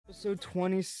Episode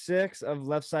 26 of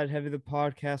Left Side Heavy, the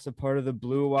podcast, a part of the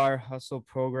Blue Wire Hustle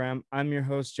program. I'm your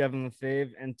host, Jevin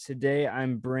Lefebvre, and today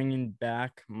I'm bringing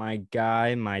back my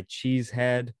guy, my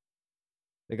cheesehead,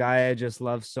 the guy I just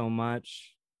love so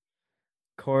much,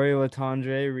 Corey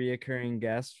Latondre, reoccurring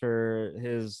guest for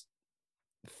his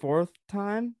fourth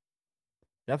time.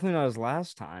 Definitely not his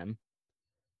last time.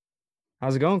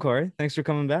 How's it going, Corey? Thanks for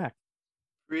coming back.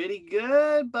 Pretty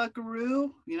good,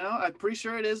 Buckaroo. I'm pretty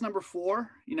sure it is number 4.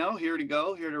 Here to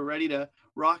go, ready to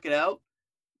rock it out.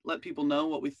 Let people know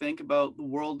what we think about the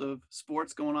world of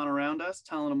sports going on around us,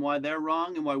 telling them why they're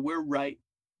wrong and why we're right.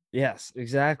 Yes,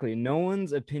 exactly. No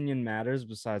one's opinion matters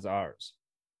besides ours.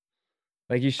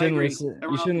 Like I agree. you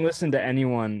Everyone shouldn't else, listen to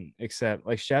anyone except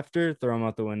like Schefter, throw him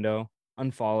out the window,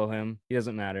 unfollow him. He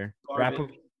doesn't matter. garbage.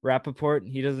 Rappaport,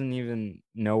 he doesn't even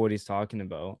know what he's talking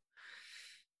about.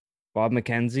 Bob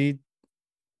McKenzie,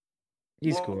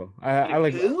 he's Well, cool. I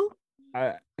like who?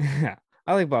 I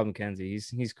I like Bob McKenzie.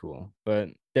 He's cool. But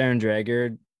Darren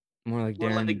Drager, more like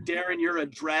More like Darren. Darren, you're a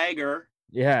dragger.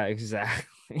 Yeah,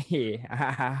 exactly.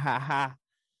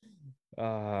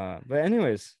 But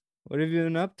anyways, what have you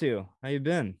been up to? How you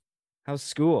been? How's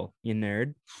school, you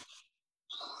nerd?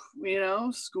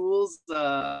 Schools,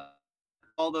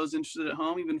 all those interested at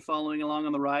home, you've been following along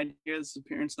on the ride here. This is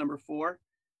appearance number 4.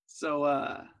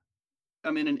 So,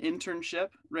 I'm in an internship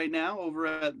right now over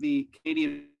at the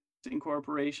Canadian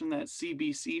Corporation, that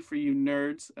CBC for you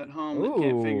nerds at home that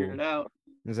can't figure it Ooh, out.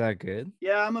 is that good?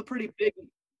 Yeah, I'm a pretty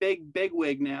big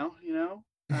wig now.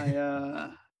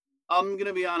 I'm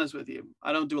gonna be honest with you.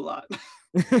 I don't do a lot.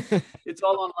 It's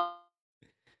all online.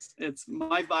 It's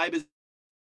my vibe is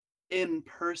in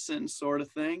person sort of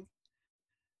thing.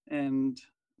 And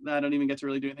I don't even get to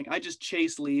really do anything. I just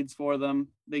chase leads for them.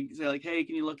 They say like, "Hey,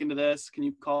 can you look into this? Can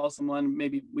you call someone?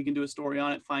 Maybe we can do a story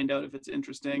on it, find out if it's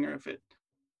interesting or if it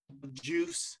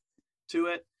juice to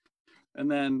it." And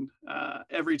then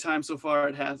every time so far,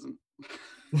 it hasn't.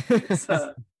 it's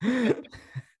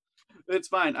it's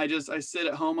fine. I sit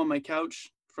at home on my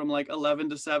couch from like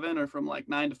 11 to 7 or from like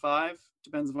 9 to 5.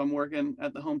 Depends if I'm working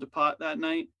at the home to pot that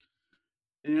night.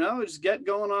 And, just get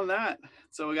going on that.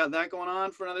 So we got that going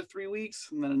on for another 3 weeks,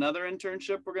 and then another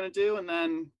internship we're going to do, and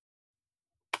then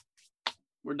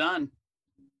we're done.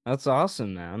 That's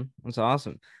awesome, man. That's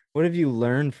awesome. What have you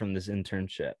learned from this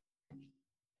internship?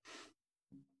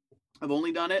 I've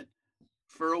only done it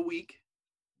for a week.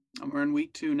 We're in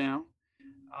week 2 now.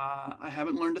 I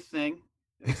haven't learned a thing,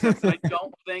 except that I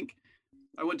don't think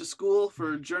I went to school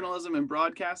for journalism and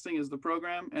broadcasting is the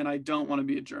program, and I don't want to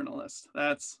be a journalist.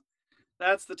 That's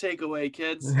the takeaway,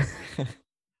 kids.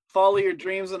 Follow your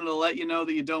dreams, and it'll let you know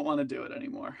that you don't want to do it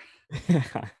anymore.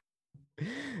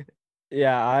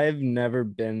 Yeah, I've never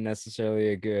been necessarily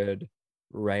a good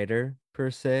writer per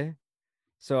se.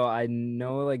 So I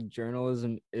know like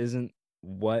journalism isn't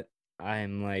what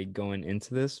I'm like going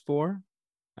into this for.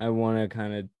 I want to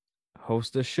kind of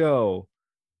host a show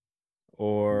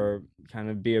or kind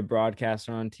of be a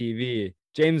broadcaster on TV.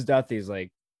 James Duthie's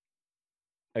like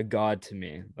a god to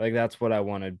me. Like that's what I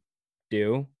want to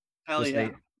do. Hell Just yeah.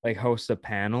 like host a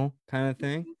panel kind of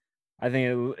thing. I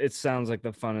think it sounds like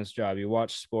the funnest job. You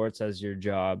watch sports as your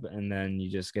job, and then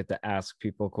you just get to ask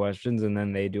people questions, and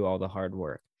then they do all the hard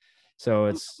work. So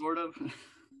it's Sort of.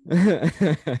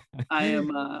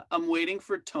 I'm waiting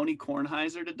for Tony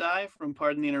Kornheiser to die from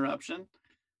Pardon the Interruption,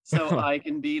 so I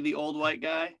can be the old white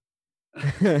guy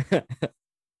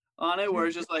on it, where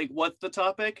it's just like, what's the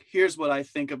topic? Here's what I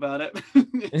think about it.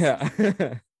 yeah.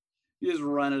 You just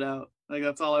run it out. Like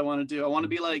that's all I want to do. I want to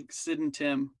be like Sid and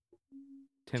Tim.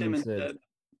 Tim Tim and and Sid. Sid.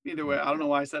 Either way, I don't know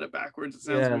why I said it backwards. It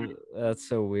sounds Yeah, weird. that's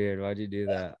so weird. Why'd you do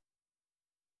that?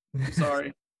 I'm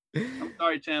sorry. I'm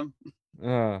sorry, Tim.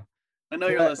 uh, I know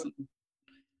you're but listening.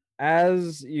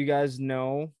 as you guys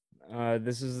know,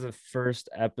 this is the first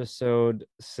episode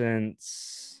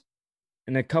since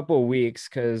in a couple weeks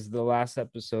because the last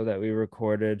episode that we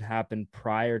recorded happened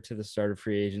prior to the start of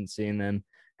free agency and then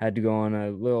had to go on a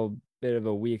little bit of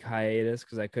a week hiatus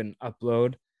because I couldn't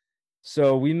upload.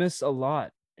 So we missed a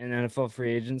lot in NFL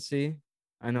free agency.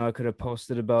 I know I could have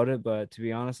posted about it, but to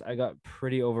be honest, I got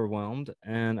pretty overwhelmed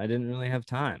and I didn't really have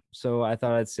time. So I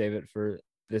thought I'd save it for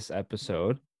this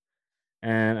episode.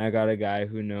 And I got a guy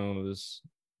who knows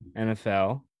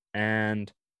NFL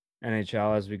and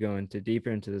NHL as we go into deeper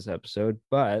into this episode.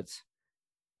 But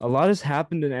a lot has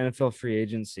happened in NFL free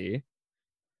agency.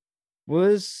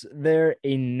 Was there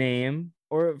a name,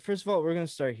 or first of all, we're going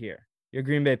to start here. Your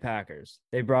Green Bay Packers.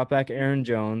 They brought back Aaron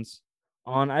Jones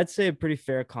on, I'd say, a pretty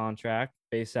fair contract,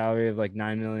 base salary of like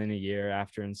 $9 million a year.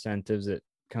 After incentives, it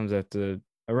comes up to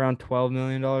around $12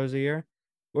 million a year.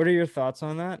 What are your thoughts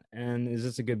on that? And is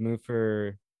this a good move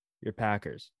for your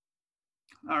Packers?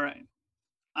 All right.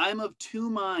 I'm of two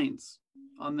minds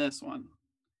on this one.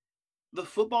 The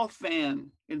football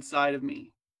fan inside of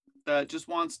me that just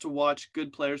wants to watch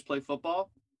good players play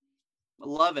football, I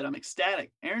love it. I'm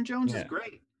ecstatic. Aaron Jones is Yeah,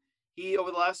 great. He,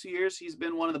 over the last few years, he's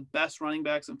been one of the best running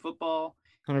backs in football.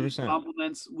 He 100%.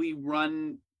 complements.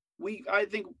 I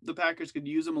think the Packers could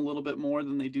use him a little bit more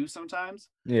than they do sometimes,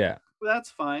 Yeah. but that's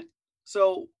fine.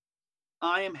 So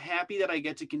I am happy that I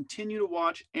get to continue to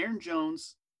watch Aaron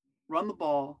Jones run the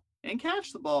ball and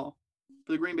catch the ball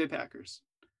for the Green Bay Packers.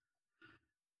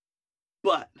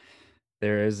 But,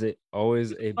 There is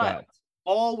always a but but.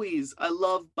 always, I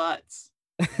love buts.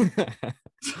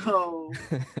 So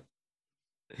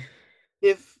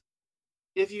if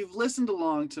you've listened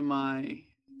along to my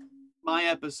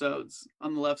episodes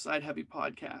on the Left Side Heavy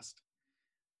podcast,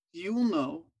 you will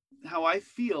know how I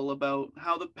feel about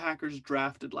how the Packers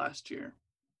drafted last year.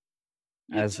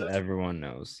 As everyone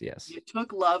knows, yes. You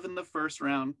took Love in the first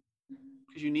round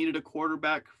because you needed a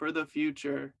quarterback for the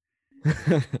future.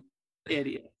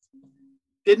 Idiot.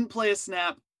 Didn't play a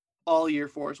snap all year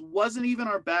for us. Wasn't even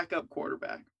our backup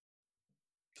quarterback.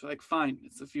 So like, fine,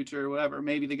 it's the future or whatever.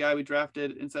 Maybe the guy we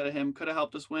drafted instead of him could have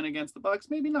helped us win against the Bucks.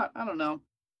 Maybe not. I don't know.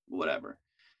 Whatever.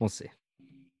 We'll see.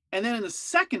 And then in the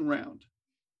second round,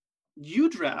 you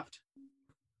draft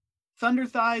Thunder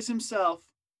Thighs himself,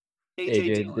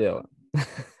 AJ Dillon.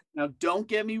 Now, don't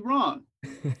get me wrong.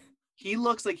 He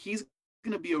looks like he's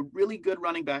going to be a really good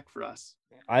running back for us.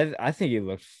 I think he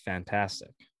looked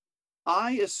fantastic.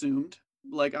 I assumed,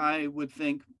 like I would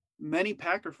think many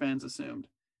Packer fans assumed,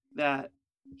 that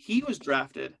he was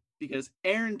drafted because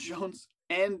Aaron Jones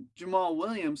and Jamal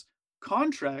Williams'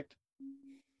 contract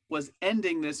was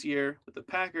ending this year with the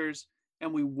Packers,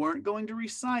 and we weren't going to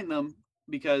re-sign them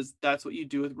because that's what you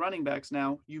do with running backs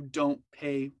now. You don't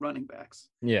pay running backs.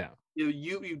 Yeah.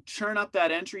 You churn up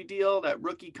that entry deal, that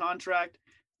rookie contract.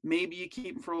 Maybe you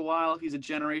keep him for a while if he's a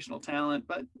generational talent,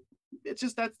 but it's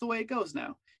just that's the way it goes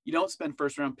now. You don't spend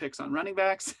first round picks on running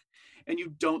backs, and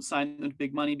you don't sign them to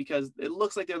big money because it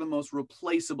looks like they're the most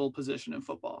replaceable position in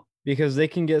football. Because they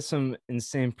can get some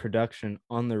insane production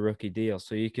on the rookie deal.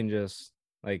 So you can just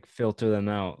like filter them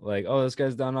out. Like, oh, this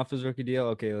guy's done off his rookie deal.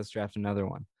 Okay, let's draft another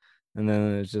one. And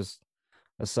then it's just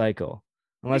a cycle.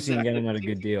 Unless you can get him at a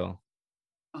good deal.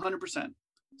 100%.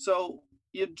 So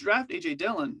you draft AJ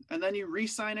Dillon and then you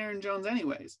re-sign Aaron Jones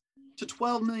anyways to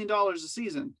 $12 million a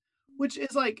season, which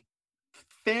is like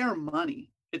fair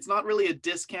money. It's not really a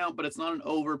discount, but it's not an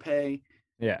overpay.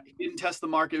 Yeah. He didn't test the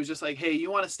market. It was just like, hey,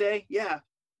 you want to stay? Yeah.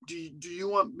 Do you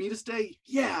want me to stay?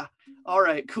 Yeah. All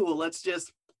right, cool. Let's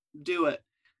just do it.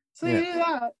 So you do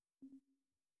that.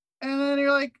 And then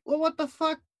you're like, well, what the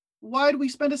fuck? Why do we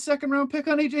spend a second round pick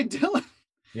on AJ Dillon?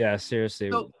 Yeah,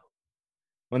 seriously. So,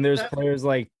 when there's players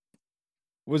like,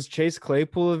 was Chase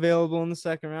Claypool available in the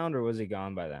second round or was he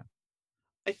gone by then?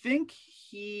 I think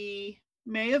he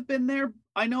may have been there.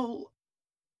 I know.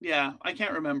 Yeah, I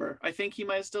can't remember. I think he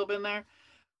might have still been there.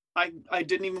 I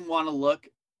didn't even want to look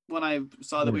when I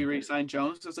saw that we re-signed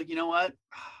Jones. I was like, you know what?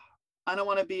 I don't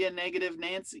want to be a negative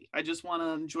Nancy. I just want to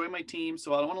enjoy my team,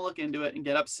 so I don't want to look into it and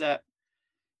get upset.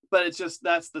 But it's just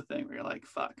that's the thing where you're like,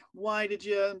 fuck, why did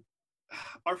you?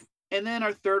 And then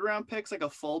our third round picks like a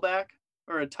fullback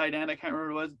or a tight end. I can't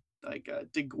remember what it was, like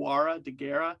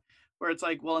DeGuara, where it's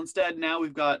like, well, instead now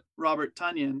we've got Robert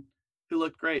Tonyan, who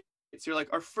looked great. So you're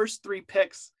like, our first three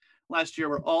picks last year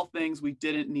were all things we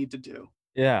didn't need to do.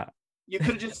 Yeah. You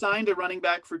could have just signed a running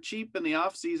back for cheap in the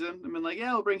offseason and been like,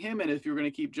 yeah, we'll bring him in if you were going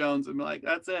to keep Jones. And be like,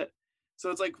 that's it. So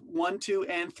it's like 1, 2,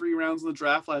 and 3 rounds in the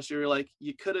draft last year. You're like,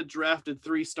 you could have drafted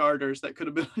 3 starters that could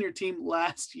have been on your team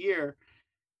last year,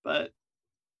 but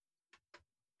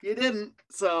you didn't.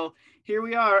 So here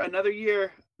we are, another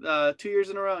year, 2 years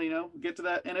in a row, get to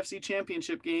that NFC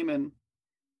championship game and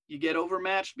you get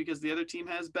overmatched because the other team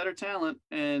has better talent.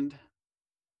 And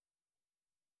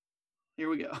here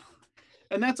we go.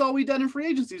 And that's all we've done in free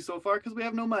agency so far because we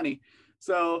have no money.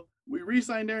 So we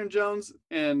re-signed Aaron Jones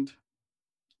and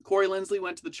Corey Linsley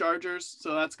went to the Chargers.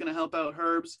 So that's going to help out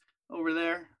Herbs over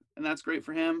there. And that's great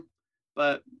for him.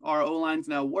 But our O-line's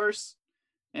now worse.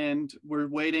 And we're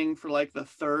waiting for like the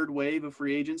third wave of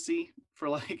free agency for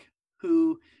like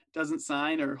who doesn't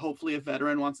sign or hopefully a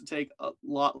veteran wants to take a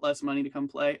lot less money to come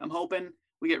play. I'm hoping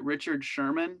we get Richard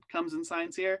Sherman comes and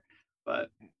signs here, but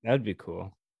that'd be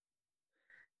cool.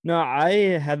 No,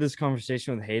 I had this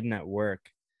conversation with Hayden at work,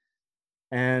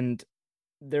 and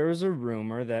there was a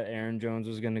rumor that Aaron Jones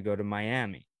was going to go to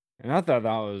Miami, and I thought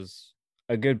that was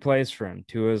a good place for him.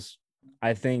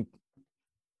 I think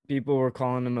people were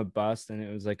calling him a bust, and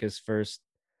it was like his first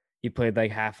he played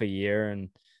like half a year and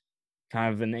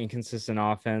kind of an inconsistent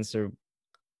offense, or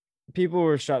people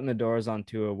were shutting the doors on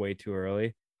Tua way too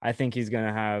early. I think he's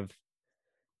gonna have.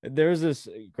 There's this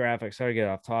graphic. Sorry to get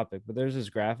off topic, but there's this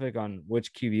graphic on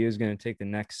which QB is going to take the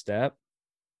next step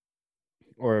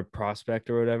or a prospect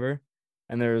or whatever.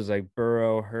 And there was like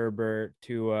Burrow, Herbert,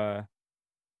 Tua,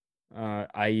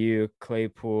 IU,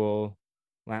 Claypool.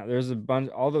 There's a bunch,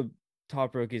 all the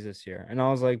top rookies this year. And I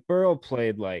was like, Burrow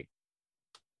played like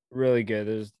really good.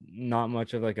 There's not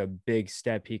much of like a big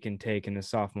step he can take in his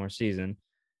sophomore season.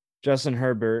 Justin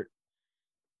Herbert,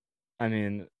 I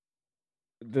mean,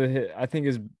 I think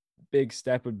his big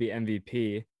step would be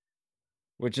MVP,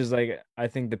 which is like I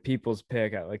think the people's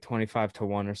pick at like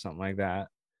 25-1 or something like that.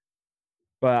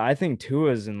 But I think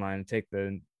Tua's in line to take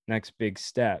the next big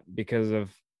step because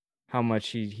of how much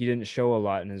he didn't show a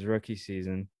lot in his rookie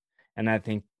season. And I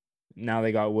think now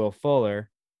they got Will Fuller,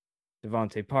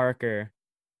 Devontae Parker,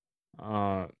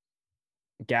 uh,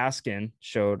 Gaskin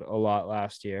showed a lot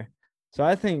last year. So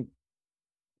I think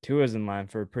Tua's in line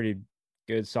for a pretty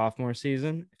good sophomore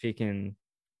season if he can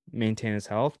maintain his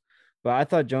health. But I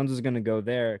thought Jones was going to go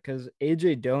there because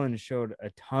AJ Dillon showed a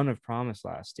ton of promise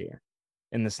last year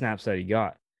in the snaps that he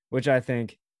got, which I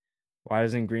think, why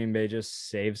doesn't Green Bay just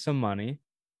save some money,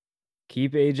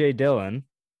 keep AJ Dillon,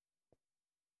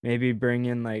 maybe bring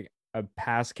in like a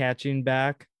pass catching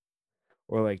back,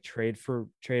 or like trade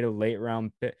a late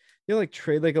round pick? Like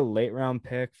trade like a late round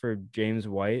pick for James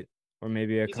White, or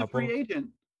maybe a He's a couple. free agent.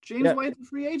 James Yeah, White's a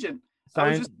free agent. I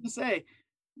was sign. just going to say,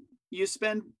 you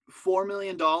spend $4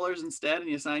 million instead and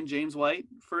you sign James White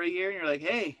for a year and you're like,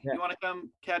 hey, Yeah, you want to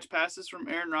come catch passes from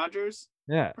Aaron Rodgers?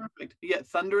 yeah. Perfect. You get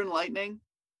Thunder and Lightning,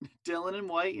 Dillon and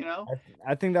White, you know?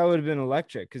 I think that would have been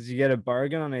electric because you get a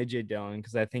bargain on AJ Dillon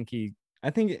because I think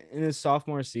in his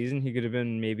sophomore season he could have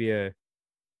been maybe a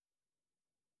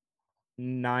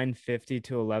 950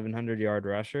 to 1100 yard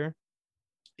rusher.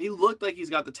 He looked like he's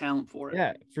got the talent for it.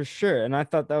 Yeah, for sure. And I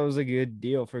thought that was a good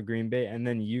deal for Green Bay, and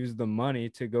then use the money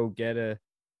to go get a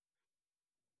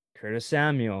Curtis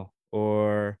Samuel,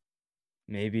 or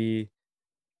maybe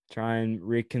try and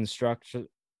reconstruct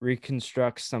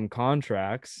some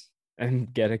contracts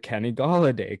and get a Kenny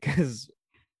Golladay, because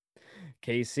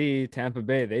KC, Tampa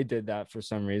Bay, they did that for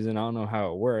some reason. I don't know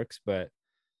how it works, but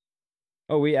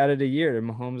oh, we added a year to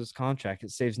Mahomes' contract.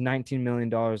 It saves $19 million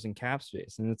in cap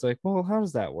space. And it's like, well, how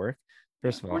does that work? Yeah.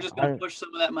 First of We're all, just going to push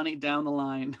some of that money down the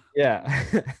line. yeah.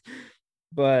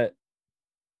 But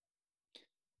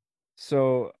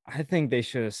so I think they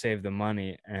should have saved the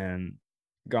money and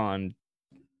gone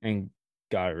and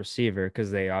got a receiver,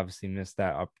 because they obviously missed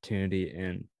that opportunity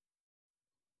in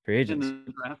free In agency,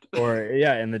 the draft. or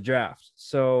yeah, in the draft.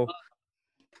 So Then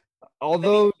he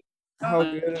although how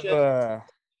good of chip. a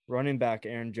running back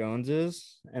Aaron Jones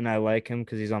is, and I like him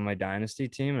because he's on my dynasty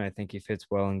team, and I think he fits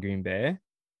well in Green Bay.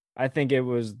 I think it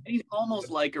was, He's almost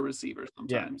like a receiver yeah,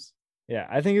 sometimes. yeah.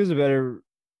 I think it was a better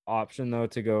option though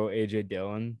to go AJ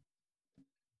Dillon,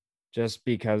 just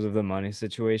because of the money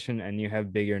situation, and you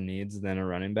have bigger needs than a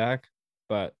running back.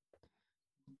 But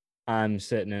I'm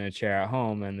sitting in a chair at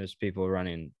home, and there's people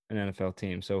running an NFL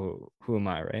team. So who am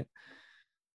I, right?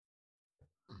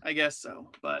 I guess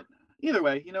so. But either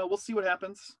way, we'll see what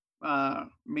happens.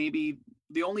 Maybe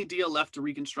the only deal left to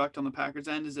reconstruct on the Packers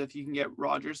end is if you can get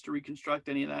Rodgers to reconstruct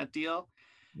any of that deal.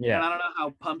 And Yeah. I don't know how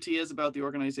pumped he is about the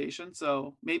organization.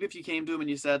 So maybe if you came to him and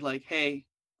you said like, "Hey,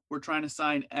 we're trying to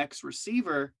sign X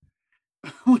receiver,"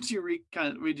 would you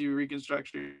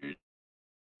restructure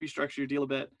your deal a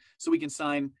bit so we can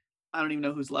sign? I don't even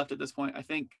know who's left at this point. I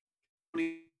think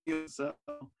so.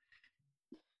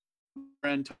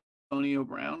 Antonio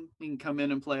Brown. He can come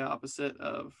in and play opposite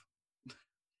of.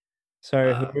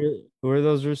 Sorry, Uh, who are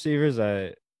those receivers?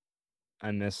 I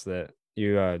missed that.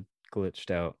 You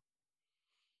glitched out.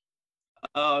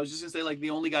 I was just gonna say like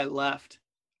the only guy left,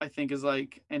 I think, is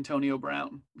like Antonio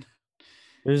Brown.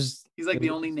 There's He's like the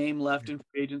only name left in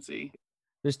free agency.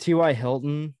 there's T.Y.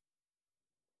 Hilton.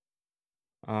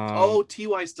 Oh,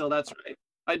 Ty still. That's right.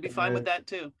 I'd be fine with There- that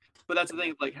too. But that's the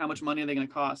thing, like how much money are they going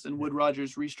to cost? And would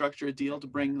Rodgers restructure a deal to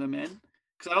bring them in?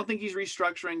 Because I don't think he's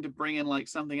restructuring to bring in like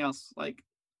something else. Like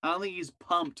I don't think he's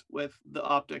pumped with the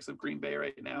optics of Green Bay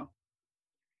right now.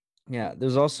 yeah,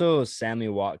 there's also Sammy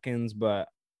Watkins, but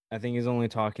I think he's only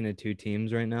talking to two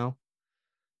teams right now,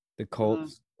 the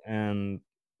Colts and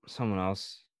someone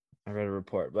else. I read a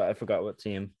report, but I forgot what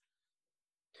team.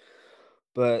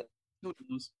 But Who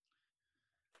knows?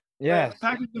 yeah,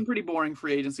 Packers been pretty boring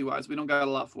free agency wise. We don't got a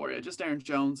lot for you. Just Aaron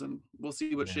Jones, and we'll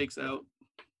see what shakes out.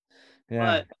 yeah,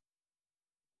 But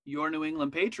your New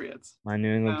England Patriots. my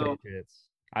New England Now, Patriots.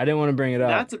 I didn't want to bring it up.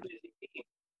 that's a big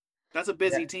That's a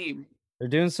busy team. They're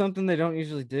doing something they don't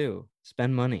usually do.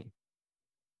 Spend money.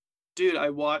 Dude,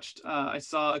 I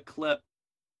saw a clip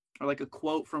or like a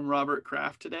quote from Robert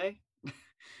Kraft today,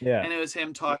 Yeah. and it was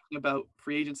him talking about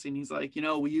free agency. And he's like,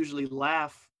 we usually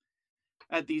laugh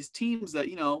at these teams that,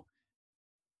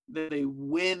 that they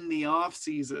win the off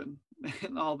season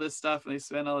and all this stuff and they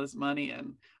spend all this money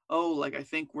and, oh, like, I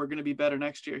think we're going to be better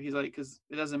next year. He's like, because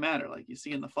it doesn't matter. Like, you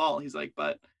see in the fall, he's like,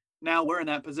 but now we're in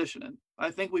that position and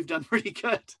I think we've done pretty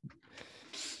good.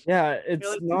 Yeah,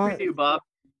 it's not you, Bob.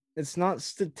 It's not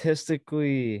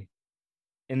statistically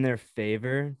in their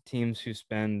favor. Teams who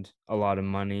spend a lot of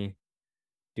money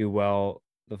do well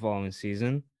the following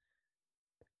season.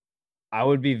 I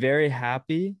would be very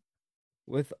happy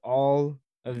with all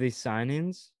of these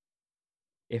signings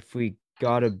if we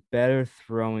got a better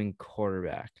throwing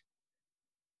quarterback.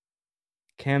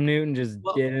 Cam Newton just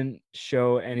didn't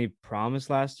show any promise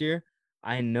last year.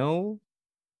 I know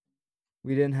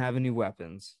we didn't have any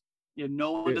weapons. You had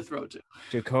no one to throw to.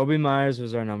 Jakobi Meyers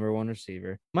was our number one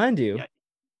receiver. Mind you,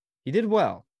 he did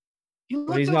well. He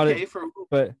looked he's okay not for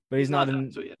but he's not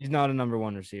a number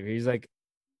one receiver. He's like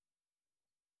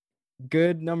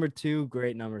good number 2,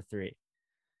 great number 3.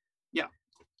 Yeah.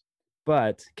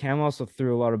 But Cam also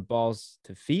threw a lot of balls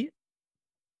to feet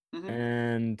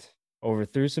and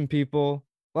overthrew some people.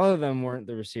 A lot of them weren't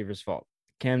the receiver's fault.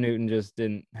 Cam Newton just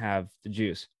didn't have the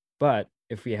juice. But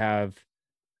if we have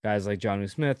guys like Jonnu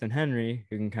Smith and Henry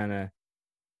who can kind of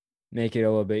make it a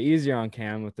little bit easier on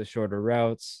Cam with the shorter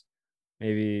routes,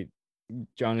 maybe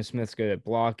Jonnu Smith's good at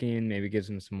blocking, maybe gives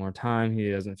him some more time.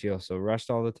 He doesn't feel so rushed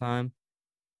all the time.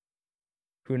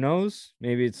 Who knows?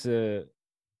 Maybe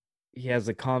he has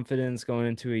the confidence going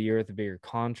into a year with a bigger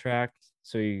contract,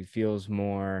 so he feels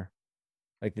more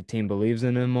like the team believes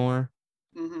in him more.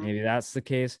 Maybe that's the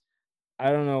case.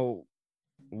 I don't know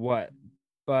what,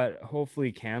 but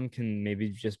hopefully Cam can maybe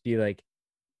just be like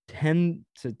 10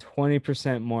 to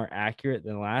 20% more accurate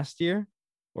than last year,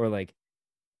 or like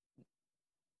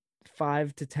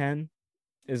 5 to 10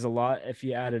 is a lot if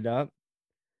you add it up.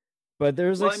 But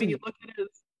there's like you look at his.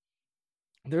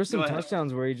 There's some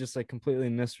touchdowns where he just like completely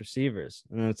missed receivers,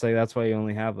 and it's like that's why you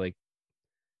only have like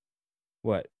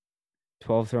what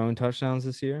 12 throwing touchdowns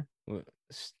this year.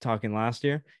 Talking last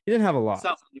year, he didn't have a lot.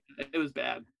 It was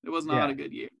bad. It was not a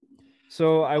good year.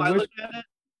 So I wish. Look at it.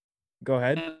 Go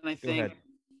ahead. And I think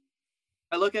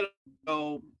I look at it and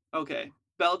go, okay,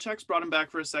 Belichick's brought him back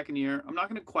for a second year. I'm not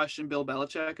going to question Bill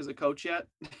Belichick as a coach yet.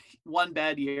 One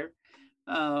bad year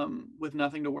with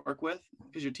nothing to work with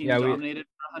because your team dominated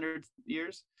for 100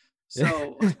 years.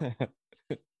 So,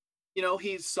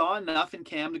 he saw enough in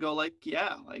Cam to go like,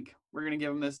 yeah, like we're going to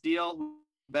give him this deal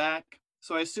back.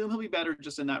 So I assume he'll be better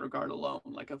just in that regard alone,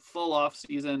 like a full off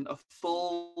season,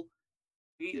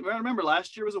 remember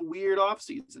last year was a weird off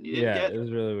season. You didn't get it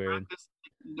was really weird.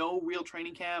 No real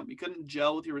training camp. You couldn't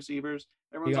gel with your receivers.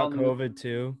 Everyone's all COVID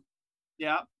too.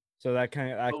 Yeah. So that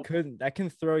can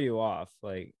throw you off.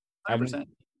 Like 100%.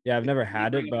 I've never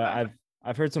had it, but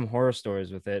I've heard some horror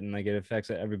stories with it, and like it affects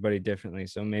everybody differently.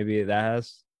 So maybe that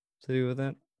has to do with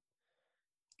it.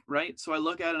 Right. So I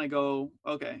look at it and I go,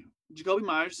 okay, Jakobi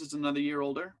Meyers is another year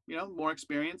older, more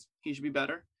experience. He should be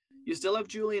better. You still have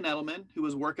Julian Edelman, who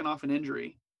was working off an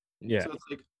injury. Yeah. So it's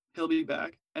like he'll be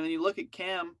back. And then you look at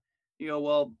Cam, you go,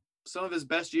 well, some of his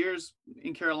best years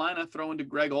in Carolina throwing to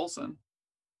Greg Olsen,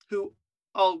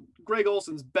 Greg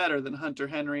Olsen's better than Hunter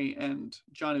Henry and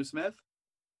Jonnu Smith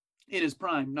in his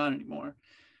prime, not anymore.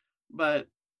 But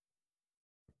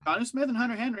Jonnu Smith and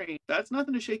Hunter Henry, that's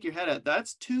nothing to shake your head at.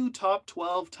 That's 2 top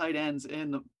 12 tight ends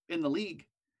in the league.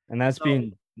 And that's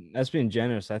being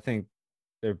generous. I think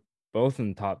they're both in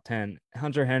the top 10.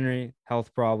 Hunter Henry,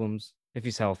 health problems. If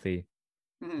he's healthy,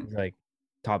 he's like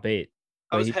top 8.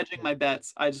 I was hedging my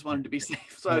bets. I just wanted to be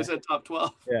safe. So I said top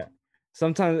 12. Yeah.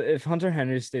 Sometimes if Hunter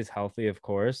Henry stays healthy, of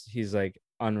course, he's like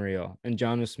unreal. And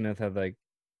Jonnu Smith had like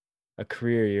a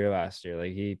career year last year.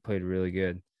 Like he played really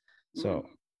good. So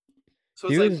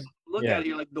it's like, look at it,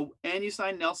 you're like and you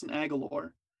signed Nelson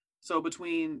Agholor. So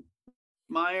between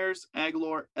Myers,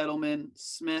 Agholor, Edelman,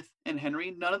 Smith, and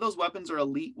Henry, none of those weapons are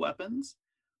elite weapons,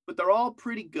 but they're all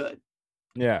pretty good.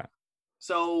 Yeah.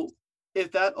 So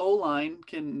if that O-line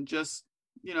can just,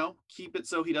 keep it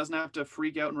so he doesn't have to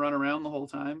freak out and run around the whole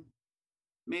time,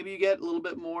 maybe you get a little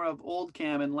bit more of old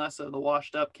Cam and less of the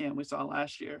washed up Cam we saw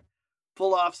last year.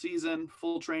 Full off season,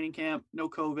 full training camp, no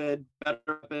COVID, better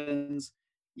weapons.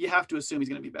 You have to assume he's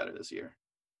going to be better this year.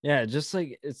 Yeah, just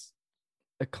like it's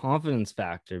a confidence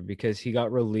factor because he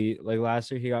got released. Like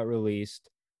last year, he got released,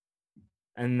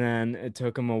 and then it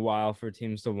took him a while for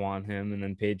teams to want him, and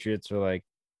then Patriots were like,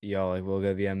 yo, like we'll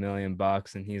give you $1 million.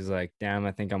 And he's like, damn,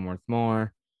 I think I'm worth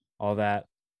more. All that.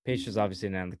 Patriots obviously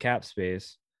didn't have the cap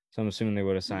space. So I'm assuming they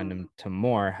would have signed Mhm. him to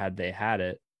more had they had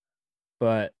it.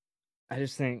 But I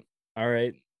just think, all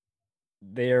right,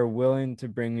 they are willing to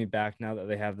bring me back now that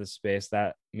they have the space.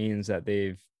 That means that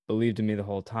they've believed in me the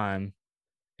whole time.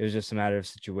 It was just a matter of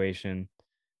situation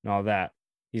and all that.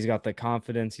 He's got the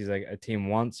confidence. He's like, a team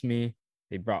wants me.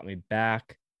 They brought me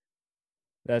back.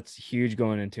 That's huge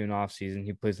going into an off season.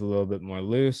 He plays a little bit more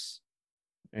loose.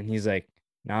 And he's like,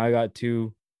 now I got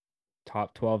two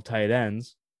top 12 tight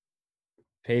ends.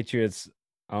 Patriots,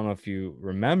 I don't know if you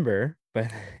remember,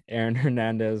 but Aaron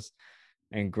Hernandez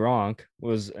and Gronk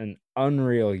was an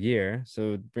unreal year.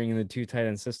 So bringing the two tight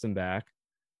end system back.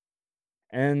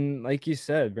 And like you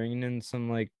said, bringing in some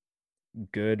like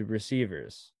good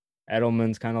receivers.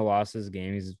 Edelman's kind of lost his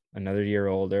game. He's another year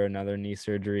older, another knee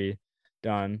surgery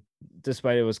done,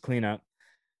 despite it was cleanup.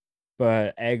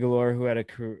 But Aguilar, who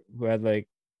had like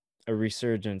a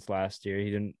resurgence last year,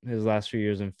 he didn't. His last few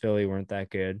years in Philly weren't that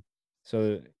good,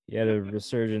 so he had Yep. a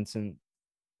resurgence in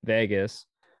Vegas.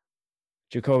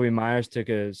 Jacoby Myers took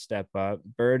a step up.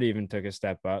 Bird even took a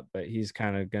step up, but he's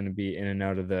kind of going to be in and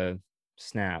out of the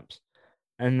snaps.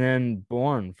 And then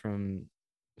Bourne from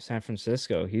San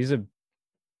Francisco,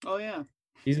 Oh yeah.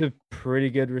 he's a pretty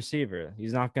good receiver.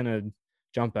 He's not going to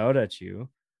jump out at you,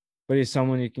 but he's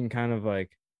someone you can kind of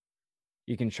like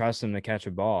you can trust him to catch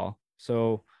a ball.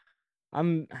 So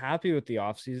I'm happy with the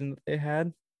offseason that they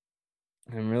had.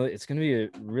 And really, it's going to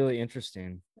be really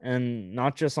interesting. And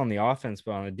not just on the offense,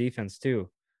 but on the defense too.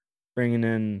 Bringing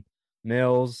in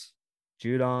Mills,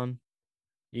 Judon.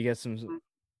 You get some, we Some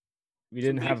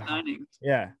didn't big have, signings.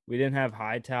 yeah, we didn't have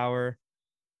Hightower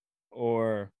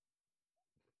or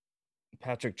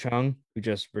Patrick Chung, who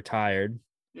just retired.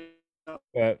 Yeah.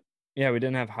 But yeah, we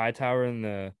didn't have Hightower in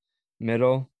the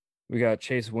middle. We got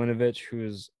Chase Winovich,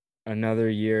 who's another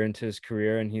year into his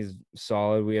career and he's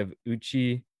solid. We have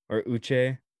Uche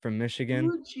from Michigan.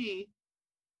 Gucci.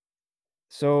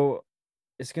 So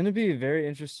it's going to be a very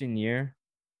interesting year.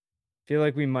 Feel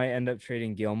like we might end up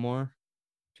trading Gilmore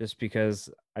just because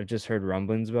I've just heard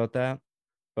rumblings about that.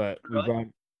 But we Really? brought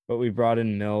but we brought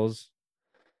in Mills.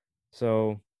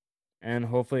 So and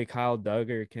hopefully Kyle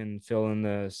Duggar can fill in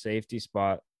the safety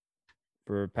spot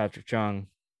for Patrick Chung.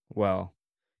 Well,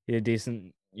 he had a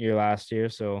decent year last year,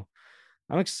 so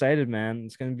I'm excited, man.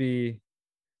 It's gonna be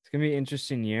an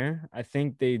interesting year. I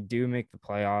think they do make the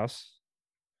playoffs.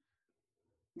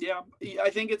 Yeah. I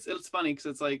think it's funny because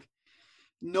it's like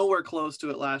nowhere close to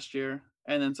it last year,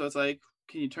 and then so it's like,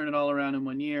 can you turn it all around in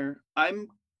 1 year?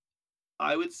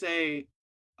 I would say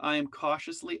I am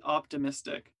cautiously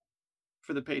optimistic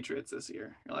for the Patriots this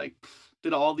year. Like,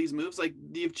 did all these moves, like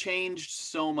you've changed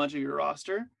so much of your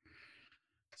roster.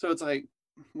 So it's like,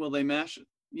 will they mesh?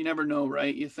 You never know,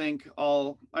 right? You think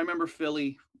all I remember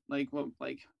Philly, like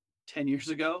 10 years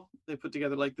ago, they put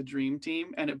together like the dream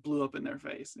team and it blew up in their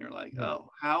face. And you're like, Yeah.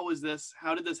 oh, how did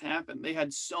this happen? They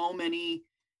had so many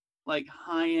like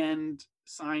high-end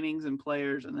signings and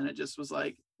players, and then it just was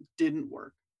like didn't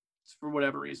work for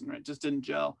whatever reason, right? Just didn't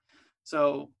gel.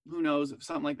 So who knows if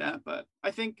something like that. But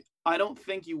I don't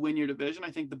think you win your division.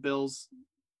 I think the Bills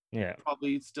Yeah.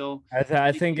 probably still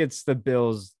I think it's the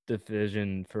Bills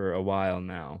division for a while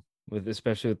now, with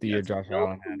especially with the year yes, Josh Bills,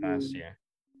 Allen had last year.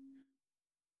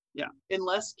 yeah.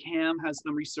 Unless Cam has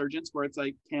some resurgence where it's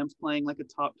like Cam's playing like a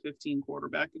top 15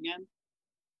 quarterback again,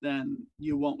 then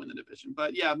you won't win the division.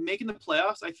 But yeah, making the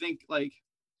playoffs, I think like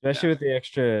Especially yeah.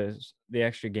 with the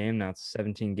extra game now. It's a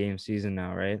 17 game season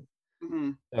now, right?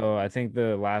 Mm-hmm. So I think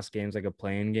the last game's like a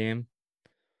playing game.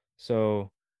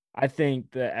 So I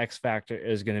think the X factor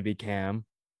is going to be Cam.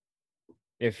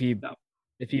 If he Yeah.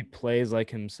 if he plays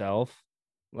like himself,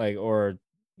 like or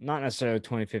not necessarily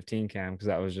 2015 Cam because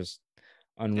that was just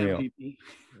unreal. MVP.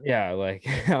 Yeah, like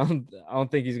I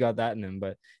don't think he's got that in him,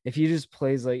 but if he just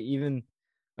plays like even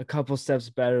a couple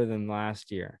steps better than last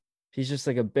year, he's just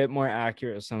like a bit more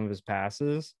accurate with some of his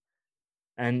passes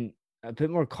and a bit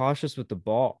more cautious with the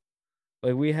ball.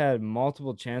 Like we had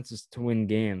multiple chances to win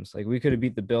games. Like we could have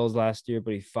beat the Bills last year,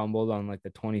 but he fumbled on like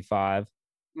the 25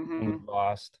 and we Mm-hmm.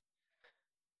 lost.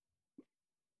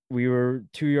 We were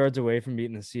 2 yards away from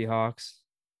beating the Seahawks.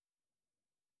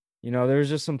 There was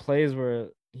just some plays where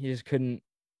he just couldn't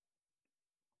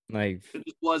like It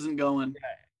just wasn't going.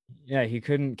 yeah, he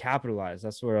couldn't capitalize.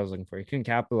 That's what I was looking for. He couldn't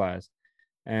capitalize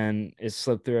and it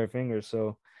slipped through our fingers.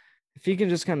 So if he can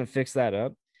just kind of fix that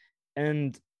up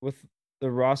and with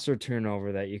the roster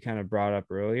turnover that you kind of brought up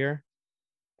earlier,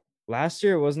 last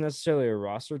year it wasn't necessarily a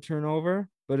roster turnover,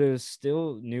 but it was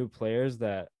still new players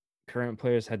that current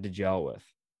players had to gel with.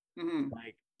 Mm-hmm.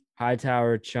 Like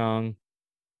Hightower, Chung,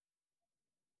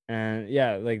 and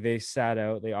yeah, like they sat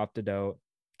out, they opted out.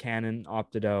 Cannon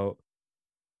opted out.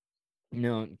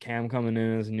 Cam coming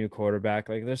in as a new quarterback.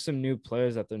 Like there's some new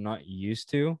players that they're not used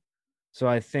to. So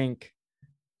I think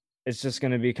it's just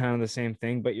going to be kind of the same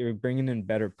thing, but you're bringing in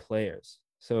better players.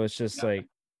 So it's just like,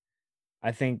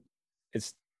 I think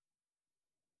it's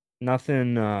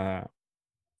nothing.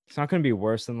 It's not going to be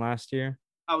worse than last year.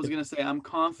 I was going to say, I'm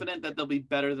confident that they'll be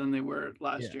better than they were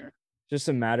last year. Just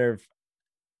a matter of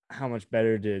how much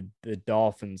better did the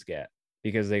Dolphins get,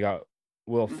 because they got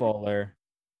Will Fuller,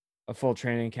 a full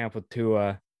training camp with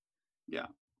Tua. Yeah.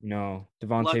 Devontae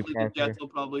Luckily, Parker. The Jets will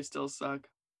probably still suck.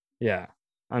 Yeah.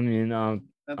 I mean,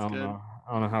 that's good.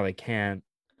 I don't know how they can,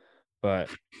 but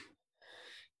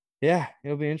yeah,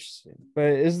 it'll be interesting.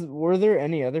 But were there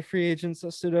any other free agents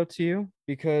that stood out to you?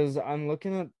 Because I'm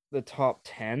looking at the top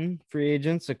 10 free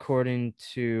agents according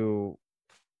to,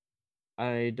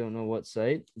 I don't know what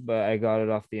site, but I got it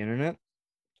off the internet.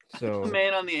 So the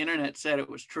man on the internet said it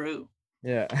was true.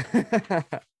 Yeah.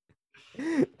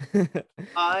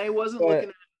 I wasn't looking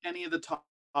at any of the top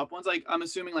ones. Like I'm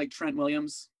assuming like Trent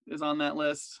Williams is on that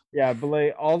list. Yeah, but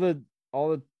like all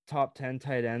the top 10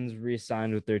 tight ends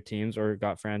re-signed with their teams or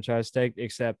got franchise tagged,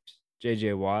 except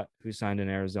JJ Watt, who signed in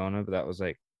Arizona, but that was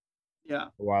like a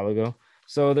while ago.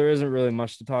 So there isn't really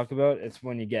much to talk about. It's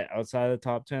when you get outside the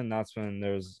top 10, that's when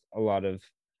there's a lot of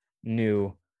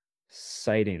new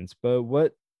sightings. But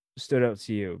what stood out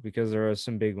to you? Because there are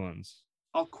some big ones.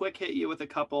 I'll quick hit you with a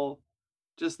couple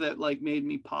just that like made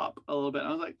me pop a little bit.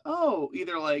 I was like, oh,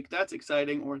 either like that's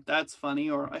exciting or that's funny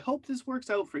or I hope this works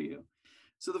out for you.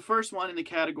 So the first one in the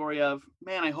category of,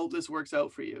 man, I hope this works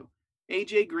out for you.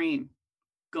 AJ Green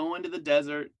going to the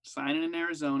desert, signing in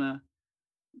Arizona.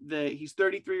 He's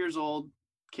 33 years old.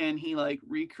 Can he like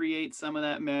recreate some of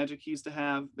that magic he used to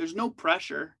have? There's no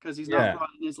pressure because he's not brought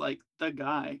in as like the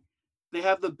guy. They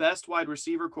have the best wide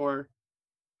receiver core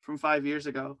from 5 years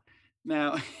ago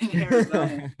now in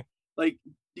Arizona. Like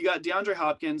you got DeAndre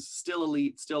Hopkins, still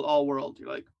elite, still all world. You're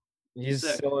like, he's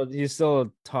still a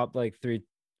top like 3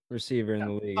 receiver in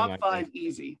the league. Top 5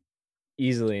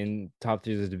 easily in top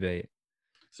 3 is a debate.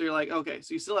 So you're like, okay,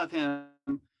 so you still have him.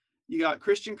 You got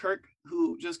Christian Kirk,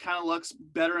 who just kind of looks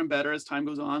better and better as time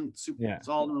goes on. Super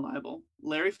solid and reliable.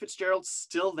 Larry Fitzgerald's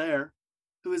still there,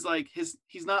 who is like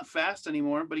he's not fast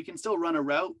anymore, but he can still run a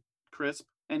route crisp,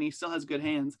 and he still has good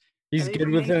hands. He's good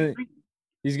within.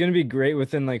 He's gonna be great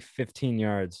within like 15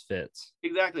 yards. Fits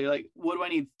exactly. Like, what do I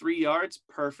need? 3 yards?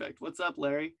 Perfect. What's up,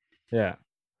 Larry? Yeah.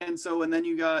 And then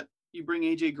you bring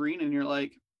AJ Green, and you're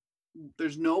like,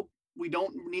 we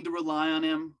don't need to rely on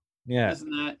him. Yeah. Isn't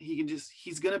that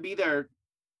he's gonna be there.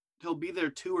 He'll be there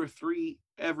 2 or 3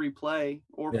 every play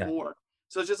or 4.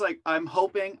 So it's just like I'm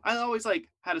hoping. I always like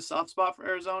had a soft spot for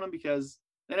Arizona because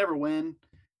they never win.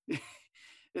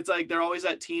 It's like they're always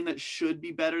that team that should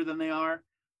be better than they are.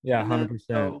 Yeah, 100%.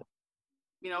 So,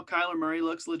 Kyler Murray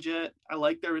looks legit. I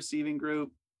like their receiving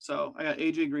group. So I got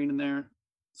AJ Green in there.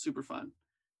 Super fun.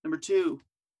 Number 2,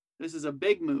 this is a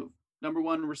big move. Number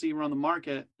 1 receiver on the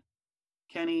market,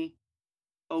 Kenny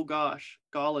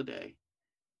Golladay.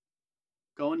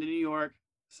 Going to New York,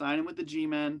 signing with the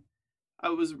G-Men. I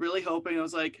was really hoping, I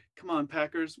was like, come on,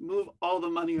 Packers, move all the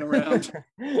money around.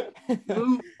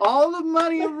 Move all the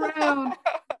money around.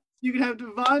 You can have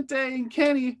Devontae and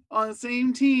Kenny on the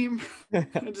same team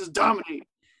and just dominate.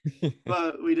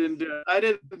 But we didn't do it. I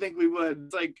didn't think we would.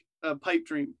 It's like a pipe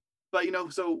dream. But,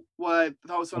 so what I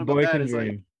thought was fun about that is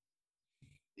dream.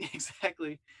 Like,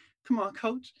 exactly. Come on,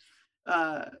 coach.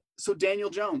 So Daniel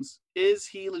Jones, is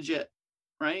he legit?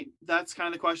 Right? That's kind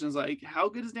of the question, is like, how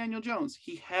good is Daniel Jones?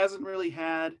 He hasn't really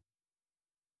had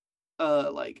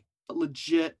like a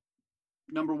legit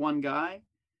number 1 guy.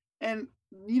 And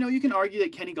you can argue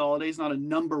that Kenny Golladay is not a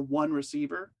number 1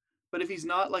 receiver, but if he's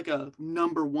not like a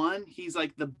number 1, he's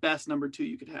like the best number 2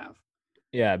 you could have.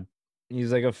 Yeah,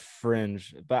 he's like a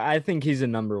fringe, but I think he's a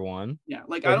number 1. Yeah,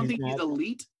 like I don't think he's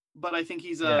elite, but I think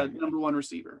he's a number 1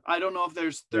 receiver. I don't know if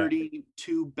there's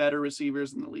 32 better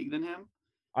receivers in the league than him.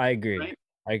 I agree. Right?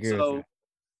 I agree. So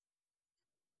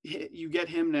you get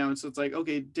him now, and so it's like,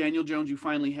 okay, Daniel Jones, you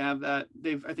finally have that.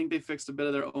 I think they fixed a bit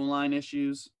of their O-line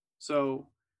issues. So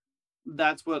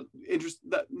that's what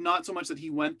not so much that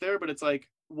he went there, but it's like,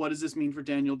 what does this mean for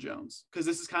Daniel Jones? Because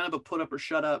this is kind of a put up or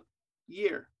shut up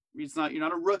year. You're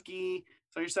not a rookie.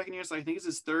 It's not your second year. So I think it's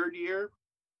his 3rd year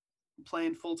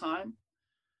playing full time.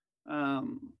 If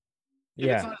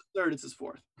it's not his 3rd, it's his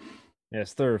 4th.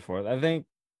 Yes, 3rd or 4th. I think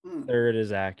 3rd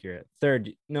is accurate.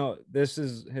 3rd. No, this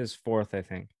is his 4th, I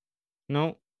think.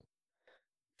 No.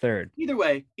 3rd. Either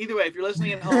way, if you're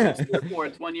listening at home, it's 3rd or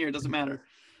 4th, 1 year, it doesn't matter.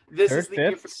 This Third, is the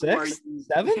year fifth, for where sixth,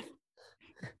 seventh.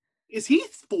 Is he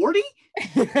 40?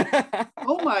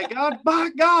 Oh my God! My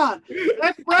God,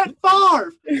 that's Brett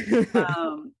Favre.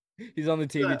 He's on the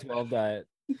TB12 diet.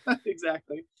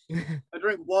 Exactly. I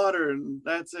drink water and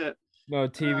that's it. No,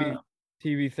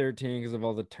 TB13 because of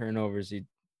all the turnovers he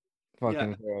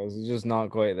fucking throws. He's just not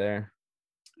quite there.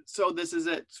 So this is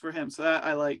it for him. So that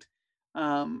I liked.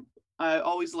 I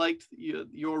always liked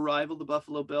your rival, the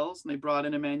Buffalo Bills, and they brought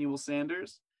in Emmanuel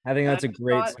Sanders. I think that's a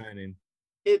great signing.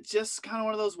 It's just kind of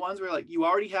one of those ones where like you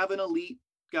already have an elite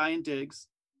guy in Diggs,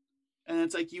 and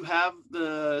it's like you have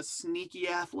the sneaky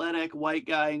athletic white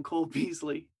guy in Cole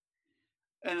Beasley.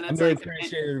 And then it's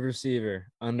underappreciated receiver.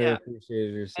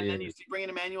 Underappreciated receiver. And then you bring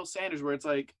in Emmanuel Sanders, where it's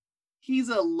like he's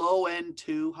a low end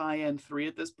 2, high end 3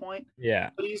 at this point. Yeah.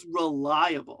 But he's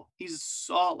reliable. He's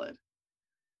solid.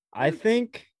 I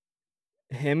think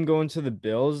him going to the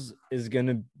Bills is going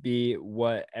to be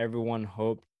what everyone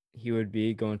hoped he would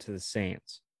be going to the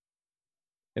Saints.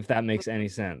 If that makes any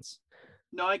sense.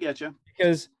 No, I get you.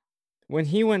 Because when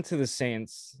he went to the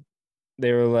Saints,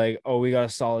 they were like, oh, we got a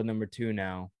solid number 2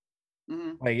 now.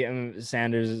 Mm-hmm. Like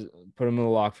Sanders put him in the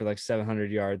lock for like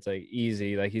 700 yards, like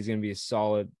easy. Like he's going to be a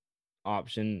solid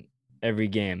option every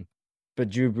game. But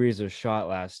Drew Brees was shot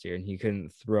last year and he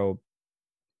couldn't throw.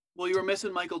 Well, you were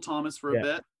missing Michael Thomas for a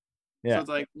bit. Yeah. So it's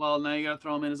like, well, now you got to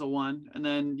throw him in as a 1. And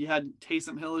then you had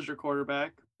Taysom Hill as your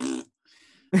quarterback. So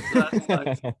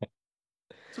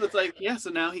it's like, yeah, so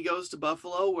now he goes to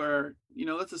Buffalo where, you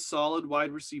know, that's a solid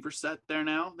wide receiver set there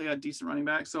now. They got decent running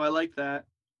back. So I like that.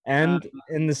 And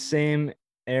in the same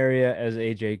area as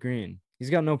AJ Green. He's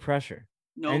got no pressure.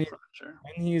 No pressure.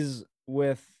 And he's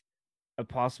with a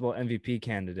possible MVP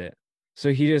candidate.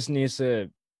 So he just needs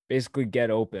to basically get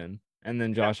open. And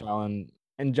then Josh Allen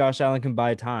can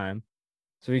buy time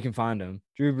so he can find him.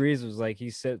 Drew Brees was like, he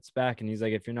sits back and he's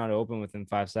like, if you're not open within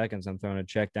 5 seconds, I'm throwing a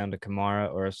check down to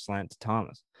Kamara or a slant to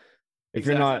Thomas. If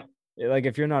you're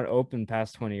not open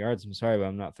past 20 yards, I'm sorry, but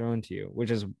I'm not throwing to you,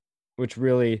 which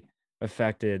really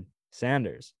affected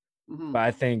Sanders. Mm-hmm. But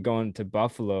I think going to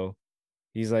Buffalo,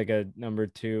 he's like a number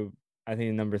 2, I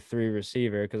think number 3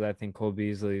 receiver, because I think Cole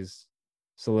Beasley's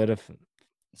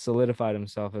solidified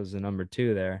himself as the number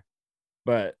 2 there.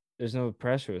 But there's no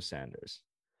pressure with Sanders.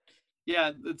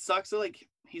 Yeah, it sucks that like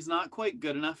he's not quite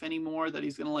good enough anymore that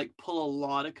he's gonna like pull a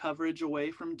lot of coverage away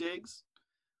from Diggs.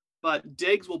 But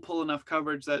Diggs will pull enough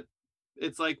coverage that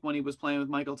it's like when he was playing with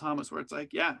Michael Thomas, where it's like,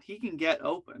 yeah, he can get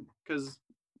open because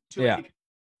too many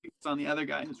people on the other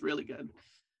guy who's really good.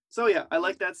 So yeah, I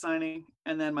like that signing.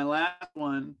 And then my last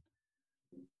one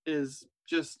is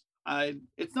just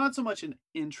it's not so much an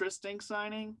interesting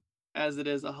signing as it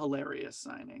is a hilarious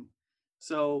signing.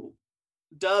 So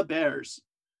Bears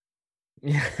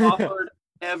offered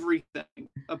everything,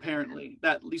 apparently.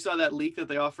 That you saw that leak that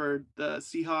they offered the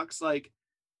Seahawks like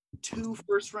 2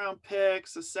 first-round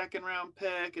picks, a 2nd-round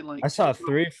pick, and like I saw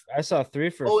 3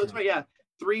 first. Oh, that's right, yeah.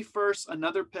 3 firsts,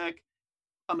 another pick.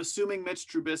 I'm assuming Mitch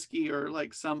Trubisky or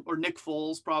Nick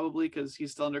Foles probably because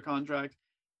he's still under contract,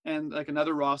 and like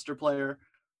another roster player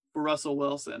for Russell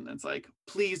Wilson. It's like,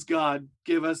 please God,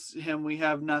 give us him. We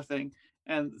have nothing.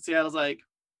 And Seattle's like,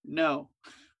 no.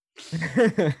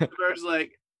 The Bears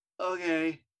like,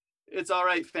 okay, it's all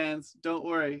right, fans. Don't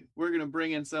worry. We're gonna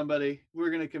bring in somebody.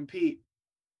 We're gonna compete.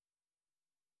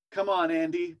 Come on,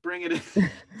 Andy, bring it in.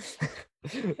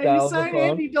 And you signed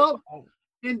Andy Dalton.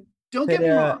 And don't get me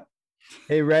wrong.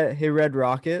 Hey, Red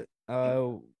Rocket.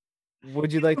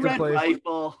 Would you like to play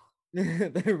Rifle?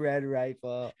 The Red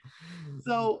Rifle.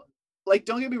 So, like,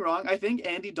 don't get me wrong. I think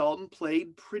Andy Dalton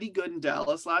played pretty good in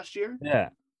Dallas last year. Yeah.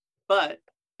 But,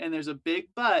 and there's a big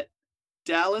but,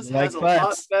 Dallas has a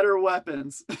lot better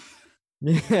weapons.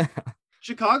 Yeah.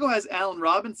 Chicago has Allen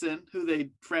Robinson, who they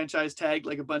franchise tagged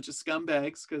like a bunch of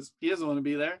scumbags because he doesn't want to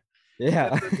be there.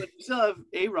 Yeah. You still have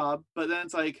A-Rob, but then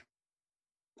it's like,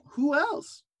 who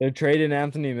else? They're trading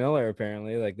Anthony Miller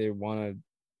apparently. Like they want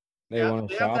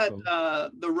to shop him.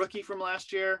 The rookie from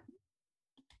last year.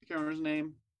 I can't remember his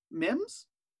name. Mims?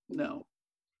 No.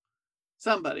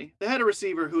 Somebody. They had a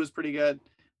receiver who was pretty good.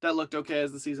 That looked okay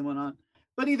as the season went on.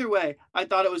 But either way, I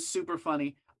thought it was super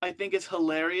funny. I think it's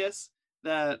hilarious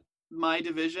that my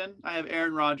division, I have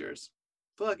Aaron Rodgers.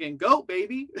 Fucking GOAT,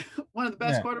 baby. One of the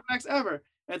best quarterbacks ever.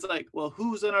 And it's like, well,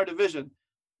 who's in our division?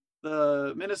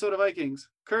 The Minnesota Vikings.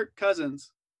 Kirk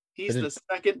Cousins. He's the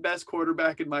 2nd best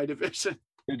quarterback in my division.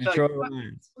 Detroit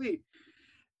Lions. Sweet.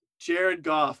 Jared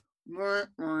Goff.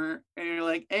 And you're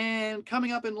like, and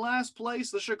coming up in last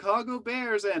place, the Chicago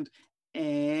Bears and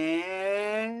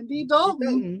Andy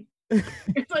Dalton.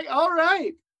 It's like, all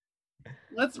right.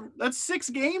 That's 6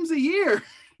 games a year.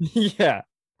 Yeah.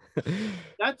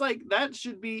 that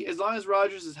should be, as long as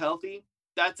Rodgers is healthy,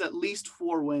 that's at least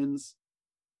 4 wins.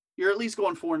 You're at least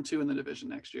going 4-2 in the division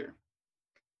next year.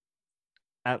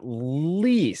 At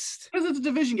least. Because it's a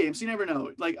division game, so you never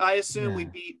know. Like, I assume we Yeah.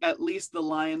 beat at least the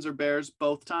Lions or Bears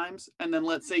both times, and then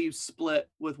let's say you split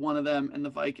with one of them and the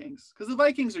Vikings. Because the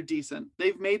Vikings are decent.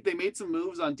 They made some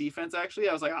moves on defense, actually.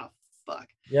 I was like, oh, fuck.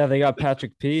 Yeah, they got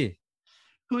Patrick P.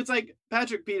 Who it's like,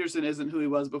 Patrick Peterson isn't who he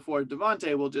was before.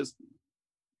 Devontae will just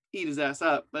eat his ass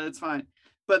up, but it's fine.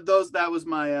 But those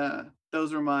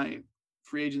were my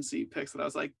free agency picks that I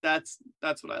was like, that's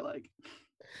what I like.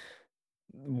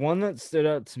 One that stood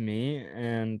out to me,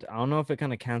 and I don't know if it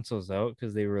kind of cancels out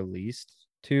because they released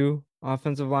 2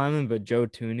 offensive linemen, but Joe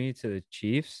Tooney to the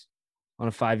Chiefs on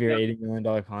a 5-year, Yep. $80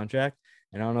 million contract.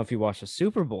 And I don't know if you watched the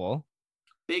Super Bowl.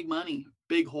 Big money,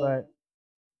 big hole. But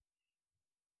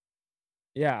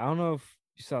yeah, I don't know if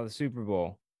you saw the Super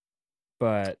Bowl,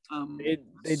 but they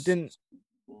didn't.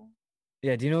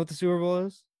 Yeah, do you know what the Super Bowl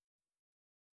is?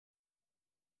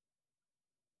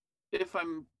 If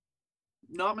I'm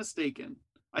not mistaken,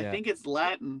 I Yeah. think it's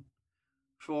Latin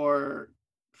for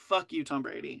 "fuck you, Tom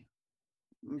Brady."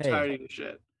 I'm Hey, tired of your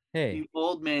shit, hey, you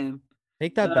old man.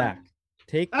 take that back.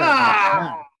 Take that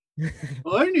Ah! back.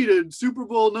 I needed Super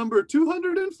Bowl number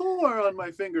 204 on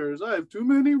my fingers. I have too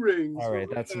many rings. All right,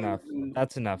 that's enough.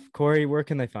 That's enough. Corey, where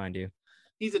can they find you?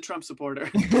 He's a Trump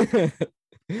supporter.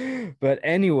 But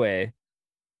anyway,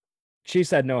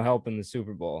 Chiefs had no help in the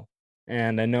Super Bowl.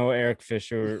 And I know Eric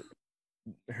Fisher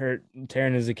hurt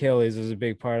tearing his Achilles was a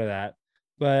big part of that.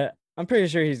 But I'm pretty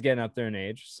sure he's getting up there in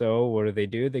age. So what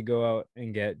do? They go out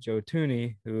and get Joe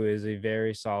Tooney, who is a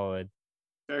very solid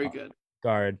Very good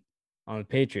guard on the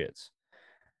Patriots.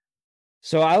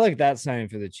 So I like that signing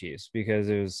for the Chiefs because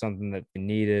it was something that they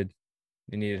needed.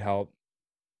 They needed help.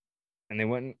 And they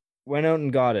went out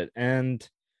and got it. And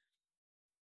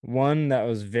one that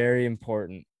was very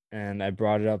important, and I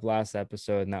brought it up last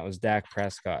episode, and that was Dak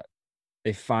Prescott.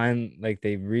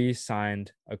 They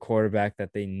re-signed a quarterback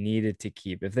that they needed to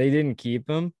keep. If they didn't keep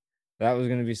him, that was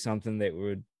going to be something they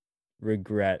would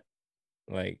regret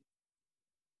like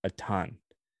a ton.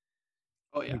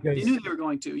 Oh yeah, Because you knew they were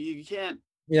going to. You can't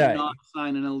yeah, not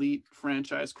sign an elite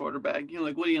franchise quarterback. You know,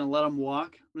 like, what are you gonna let him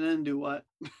walk and then do what?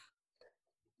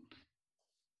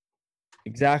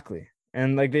 exactly.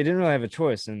 And like they didn't really have a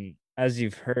choice. And as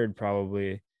you've heard,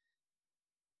 probably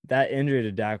that injury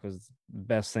to Dak was the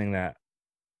best thing that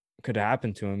could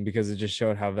happen to him because it just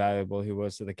showed how valuable he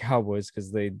was to the Cowboys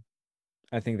because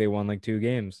I think they won like 2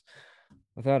 games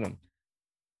without him.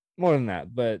 More than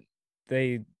that, but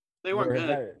they They weren't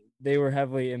good. they were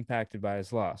heavily impacted by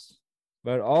his loss.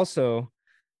 But also,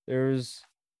 there's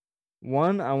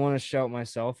one I want to shout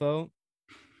myself out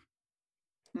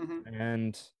Mm-hmm.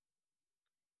 and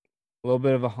a little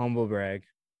bit of a humble brag,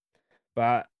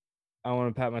 but I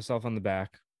want to pat myself on the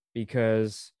back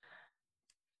because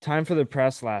time for the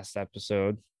press last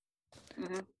episode.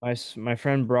 Mm-hmm. My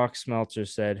friend Brock Smeltzer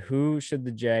said, "Who should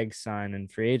the Jags sign in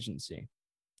free agency?"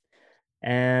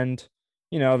 And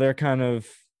they're kind of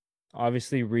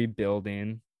obviously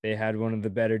rebuilding. They had one of the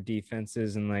better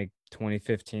defenses in like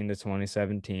 2015 to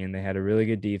 2017. They had a really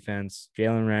good defense.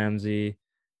 Jalen Ramsey,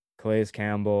 Calais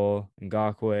Campbell,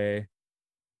 Ngakoue,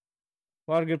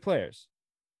 a lot of good players.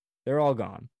 They're all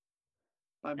gone.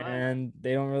 Bye-bye. And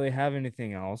they don't really have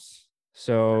anything else.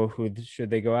 So who should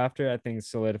they go after? I think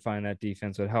solidifying that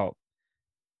defense would help.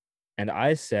 And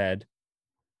I said,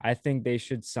 I think they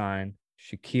should sign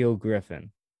Shaquille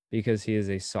Griffin because he is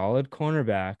a solid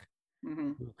cornerback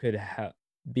Mm-hmm. who could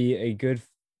be a good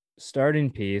starting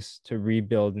piece to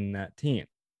rebuilding that team.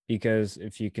 Because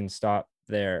if you can stop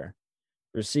their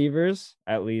receivers,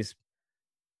 at least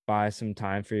buy some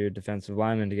time for your defensive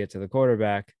lineman to get to the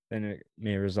quarterback, then it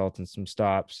may result in some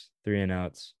stops,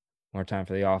 3-and-outs, more time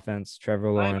for the offense. Trevor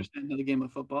I Lawrence. understand the game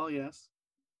of football, yes.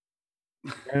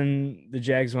 And the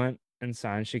Jags went and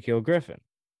signed Shaquille Griffin,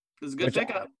 It was a good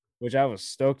pickup. which I was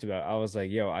stoked about. I was like,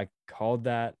 yo, I called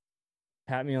that.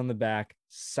 Pat me on the back.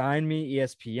 Sign me,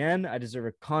 ESPN. I deserve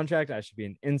a contract. I should be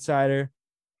an insider.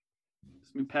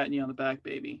 Just been patting you on the back,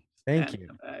 baby. Thank you.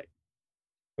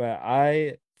 But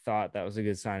I thought that was a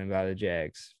good signing by the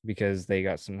Jags because they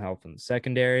got some help in the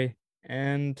secondary.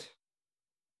 And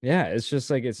yeah, it's just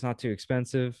like it's not too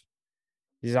expensive.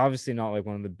 He's obviously not like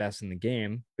one of the best in the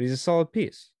game, but he's a solid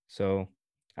piece. So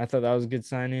I thought that was a good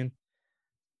signing.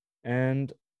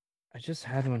 And I just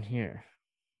had one here.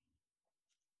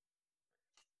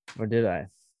 Or did I?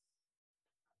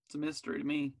 It's a mystery to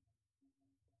me.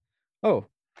 Oh,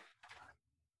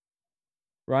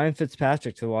 Ryan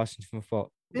Fitzpatrick to the Washington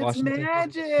It's Washington.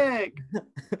 magic.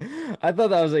 I thought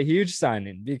that was a huge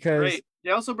signing because Great.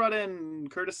 They also brought in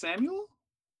Curtis Samuel.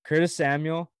 Curtis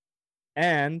Samuel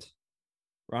and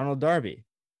Ronald Darby.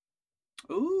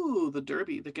 Ooh, the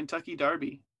Derby, the Kentucky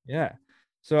Derby. Yeah.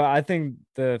 So I think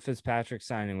the Fitzpatrick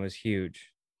signing was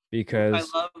huge I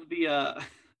because love the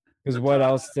what talk.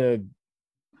 else to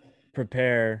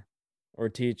prepare or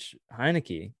teach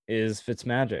Heineke is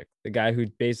Fitzmagic, the guy who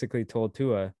basically told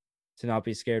Tua to not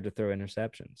be scared to throw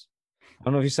interceptions. I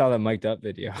don't know if you saw that mic'd up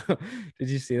video. Did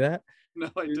you see that? No,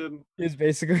 I didn't. He's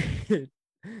basically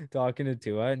talking to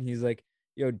Tua and he's like,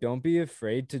 yo, don't be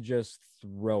afraid to just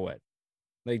throw it.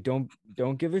 Like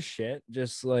don't give a shit.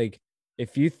 Just like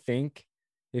if you think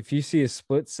if you see a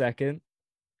split second,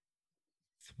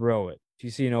 throw it. If you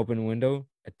see an open window,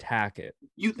 attack it.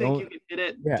 You think you Don't can hit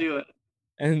it? yeah. Do it.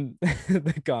 And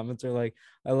the comments are like,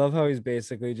 I love how he's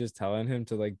basically just telling him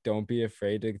to like don't be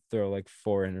afraid to throw like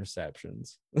 4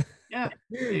 interceptions. Yeah,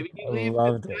 maybe you I leave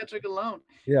loved it. Fitzpatrick alone.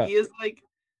 Yeah. He is like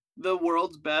the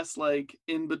world's best, like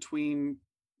in between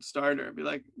starter. Be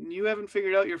like, you haven't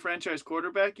figured out your franchise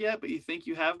quarterback yet, but you think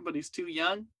you have him, but he's too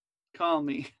young. Call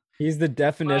me. He's the My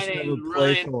definition of a name's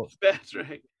Ryan placeholder.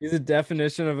 Fitzpatrick. He's a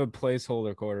definition of a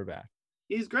placeholder quarterback.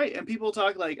 He's great, and people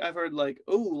talk like I've heard like,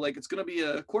 oh, like it's gonna be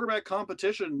a quarterback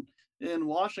competition in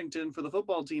Washington for the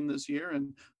football team this year,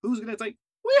 and who's gonna? It's like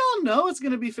we all know it's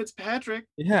gonna be Fitzpatrick.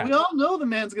 Yeah. We all know the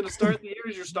man's gonna start the year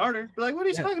as your starter. But like, what are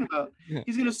you Yeah. talking about? Yeah.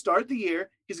 He's gonna start the year.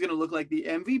 He's gonna look like the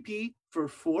MVP for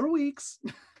 4 weeks.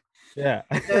 Yeah.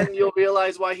 And then you'll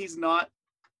realize why he's not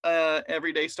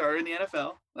everyday starter in the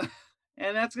NFL.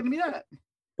 And that's gonna be that.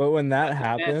 But when that That's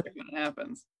happened,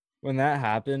 when it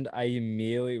happens. I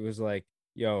immediately was like,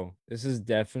 yo, this is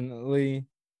definitely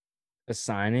a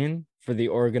signing for the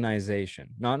organization,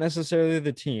 not necessarily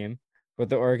the team, but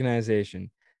the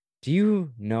organization. Do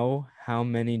you know how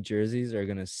many jerseys are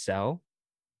going to sell?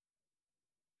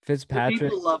 The Fitzpatrick,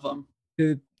 people love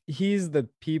him. he's the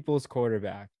people's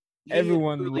quarterback. He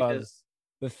Everyone truly is. loves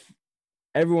the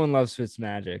everyone loves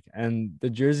Fitzmagic, and the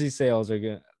jersey sales are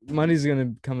gonna money's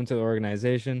gonna come into the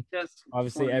organization. Just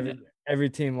Obviously, for every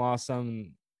team lost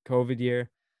some COVID year,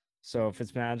 so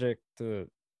Fitzmagic to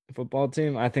the football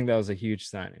team, I think that was a huge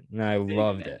signing, and I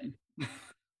loved it.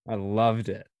 I loved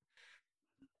it.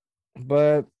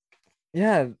 But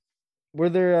yeah, were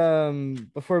there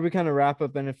before we kind of wrap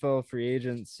up NFL free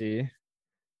agency,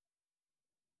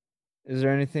 is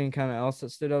there anything kind of else that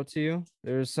stood out to you?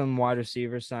 There's some wide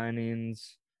receiver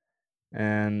signings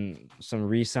and some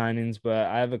re-signings, but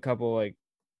I have a couple like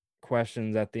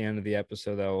questions at the end of the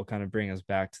episode that will kind of bring us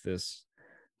back to this.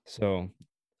 So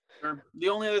Sure. The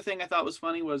only other thing I thought was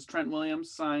funny was Trent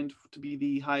Williams signed to be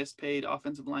the highest paid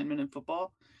offensive lineman in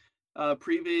football.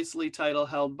 Previously title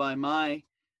held by my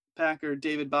Packer,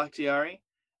 David Bakhtiari.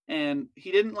 And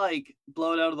he didn't like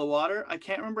blow it out of the water. I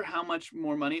can't remember how much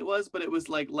more money it was, but it was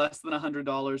like less than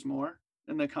 $100 more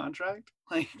in the contract.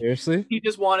 Like seriously, he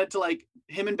just wanted to like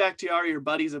him and Bakhtiari are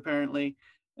buddies apparently.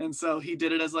 And so he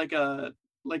did it as like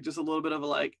just a little bit of a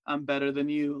like, I'm better than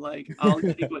you. Like I'll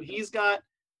take what he's got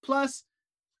plus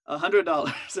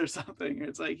 $100 or something.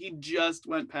 It's like he just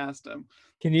went past him.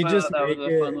 can you So I just thought that make was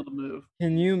a fun it? little move.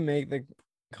 Can you make the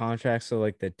contract so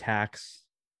like the tax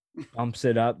bumps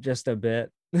it up just a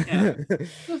bit? Yeah,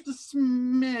 just a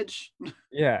smidge.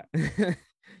 Yeah.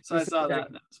 So I Just saw a that.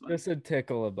 tick- That was funny. just a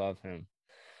tickle above him.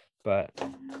 But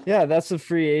yeah, that's the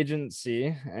free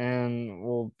agency, and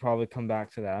we'll probably come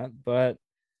back to that. But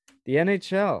the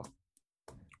NHL,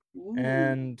 Ooh,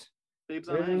 and babes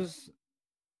on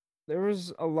there ice.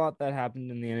 was a lot that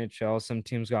happened in the NHL. Some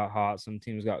teams got hot, some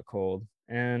teams got cold.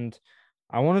 And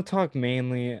I want to talk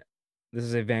mainly, this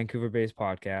is a Vancouver-based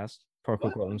podcast, Parkour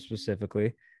What? Courtroom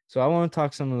specifically. So I want to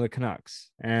talk some of the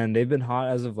Canucks. And they've been hot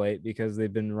as of late because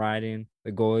they've been riding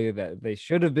the goalie that they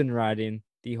should have been riding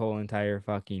the whole entire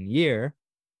fucking year.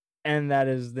 And that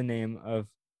is the name of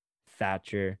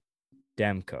Thatcher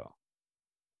Demko.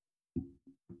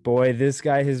 Boy, this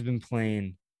guy has been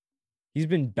playing. He's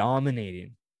been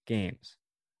dominating games.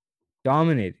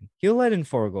 Dominating. He'll let in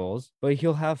 4 goals, but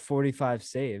he'll have 45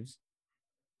 saves.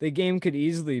 The game could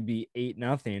easily be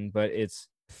 8-0, but it's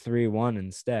 3-1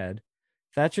 instead.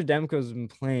 Thatcher Demko's been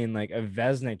playing like a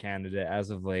Vezina candidate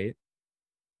as of late.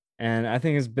 And I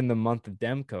think it's been the month of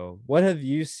Demko. What have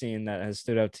you seen that has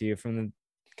stood out to you from the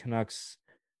Canucks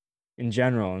in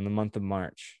general in the month of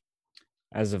March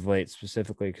as of late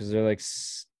specifically? Because they're like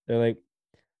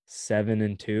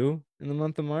 7-2 in the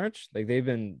month of March. Like they've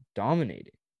been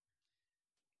dominating.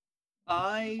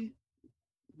 I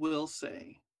will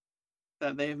say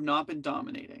that they have not been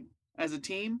dominating. As a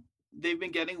team, they've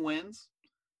been getting wins,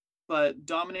 but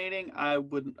dominating, I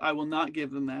will not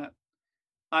give them that.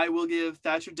 I will give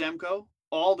Thatcher Demko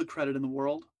all the credit in the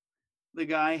world. The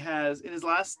guy has, in his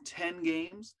last 10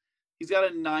 games, he's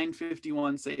got a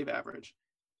 951 save average.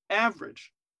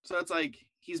 Average. So it's like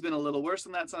he's been a little worse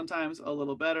than that sometimes, a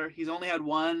little better. He's only had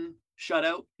one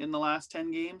shutout in the last 10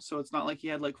 games. So it's not like he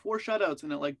had like 4 shutouts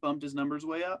and it like bumped his numbers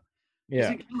way up. He's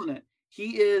Yeah. been killing it.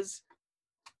 He is.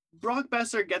 Brock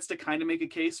Besser gets to kind of make a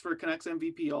case for Canucks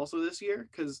MVP also this year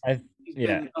because he's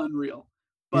Yeah. been unreal.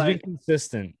 He's been But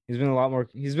consistent. He's been a lot more.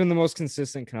 He's been the most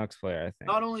consistent Canucks player, I think.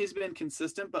 not only has he been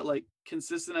consistent, but like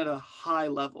consistent at a high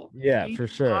level. Yeah, He for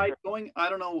sure. I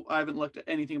don't know. I haven't looked at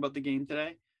anything about the game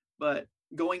today, but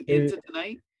going into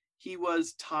tonight, he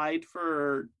was tied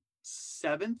for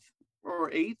 7th or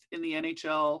 8th in the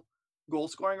NHL goal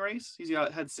scoring race. He's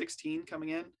had 16 coming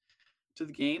in to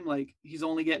the game. Like he's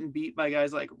only getting beat by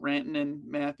guys like Ranton and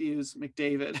Matthews,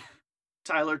 McDavid,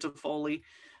 Tyler Toffoli.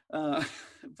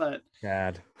 But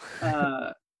Bad.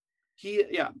 but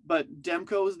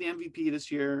Demko is the MVP this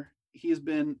year. He has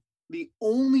been the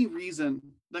only reason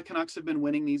the Canucks have been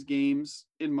winning these games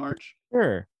in March.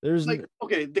 Sure. There's like,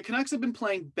 okay, the Canucks have been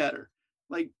playing better.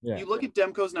 Like you look at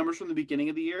Demko's numbers from the beginning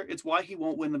of the year, it's why he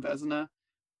won't win the Vezina,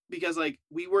 because like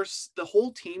the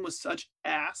whole team was such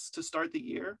ass to start the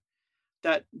year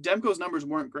that Demko's numbers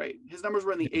weren't great. His numbers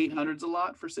were in the 800s a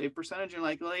lot for save percentage. You're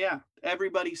like, well, yeah,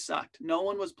 everybody sucked. No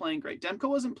one was playing great. Demko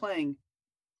wasn't playing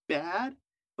bad,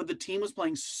 but the team was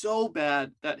playing so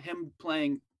bad that him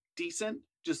playing decent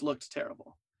just looked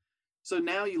terrible. So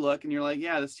now you look and you're like,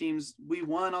 yeah, we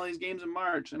won all these games in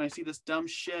March. And I see this dumb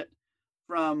shit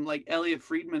from like Elliot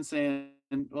Friedman saying,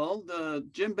 well, the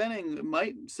Jim Benning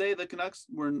might say the Canucks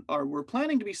were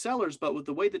planning to be sellers, but with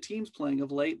the way the team's playing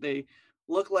of late, they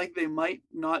look like they might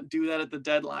not do that at the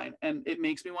deadline. And it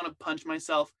makes me want to punch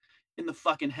myself in the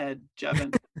fucking head,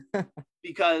 Jevin,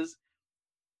 because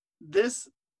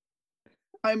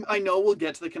I know we'll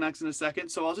get to the Canucks in a second,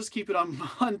 so I'll just keep it on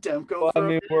Demko. Well, I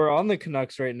mean, we're on the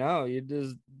Canucks right now. You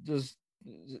just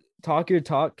talk your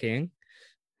talk, King.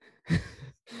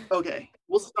 Okay,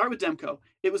 we'll start with Demko.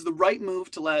 It was the right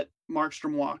move to let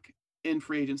Markstrom walk in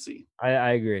free agency.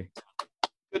 I agree.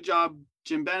 Good job,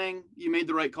 Jim Benning. You made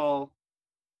the right call.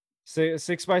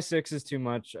 6x6 is too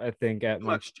much, I think.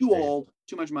 Too old,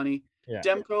 too much money. Yeah.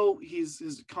 Demko,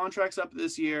 his contract's up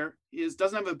this year. He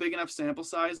doesn't have a big enough sample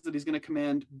size that he's going to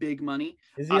command big money.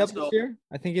 Is he up this year?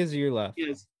 I think he has a year left. He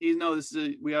is.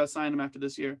 We got to sign him after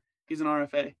this year. He's an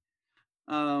RFA.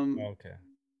 Okay.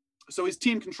 So he's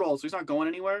team control, so he's not going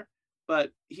anywhere.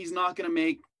 But he's not going to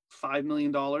make $5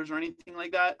 million or anything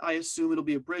like that. I assume it'll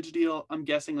be a bridge deal. I'm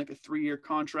guessing like a 3-year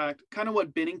contract, kind of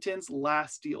what Binnington's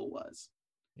last deal was.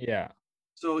 Yeah.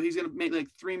 So he's gonna make like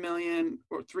 3 million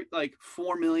or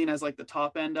 4 million as like the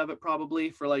top end of it, probably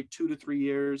for like 2 to 3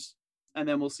 years, and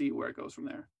then we'll see where it goes from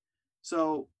there.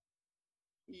 So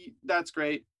that's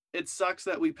great. It sucks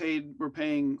that we're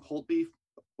paying Holtby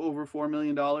over $4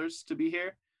 million to be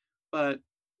here, but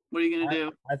what are you gonna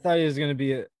do? I thought he was gonna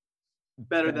be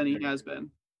better than he has been,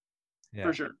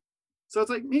 for sure. So it's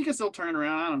like he can still turn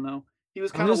around. I don't know. He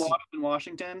was kind of washed in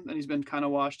Washington, and he's been kind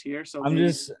of washed here. So I'm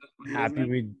just happy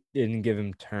we didn't give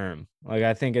him term. Like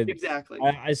I think exactly.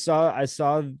 I saw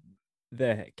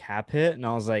the cap hit, and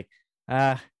I was like,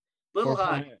 little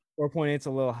high. 4.8 is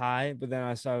a little high, but then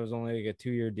I saw it was only like a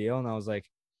 2-year deal, and I was like,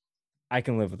 I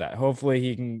can live with that.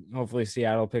 Hopefully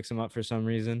Seattle picks him up for some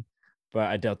reason, but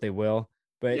I doubt they will.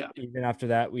 But even after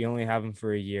that, we only have him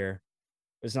for a year.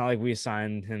 It's not like we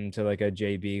signed him to like a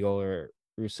Jay Beagle or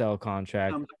Roussel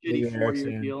contract.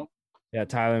 4-year deal. Yeah,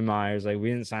 Tyler Myers. Like we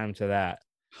didn't sign him to that.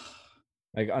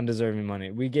 Like undeserving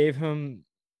money. We gave him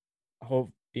hope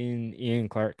Ian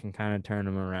Clark can kind of turn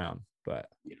him around. But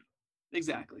yeah,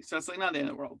 exactly. So it's like not the end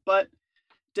of the world. But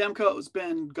Demko's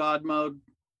been God mode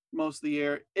most of the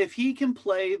year. If he can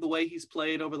play the way he's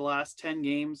played over the last 10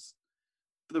 games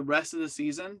for the rest of the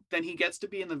season, then he gets to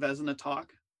be in the Vezina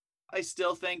talk. I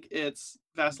still think it's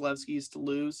Vasilevsky's to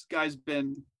lose. Guy's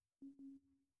been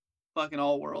fucking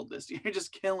all world this year,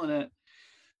 just killing it.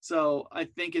 So I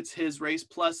think it's his race.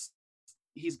 Plus,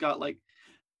 he's got like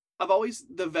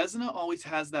the Vezina always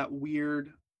has that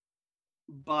weird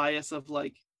bias of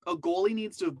like a goalie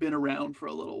needs to have been around for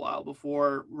a little while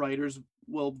before writers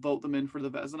will vote them in for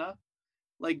the Vezina.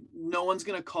 Like no one's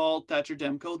gonna call Thatcher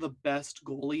Demko the best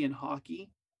goalie in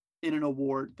hockey in an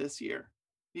award this year.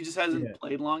 He just hasn't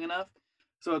played long enough.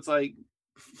 So it's like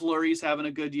Fleury's having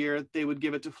a good year. They would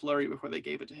give it to Fleury before they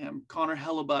gave it to him. Connor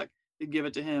Hellebuck, they'd give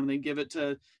it to him. They'd give it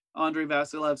to Andrei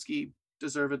Vasilevsky,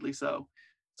 deservedly so.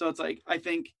 So it's like, I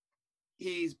think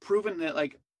he's proven that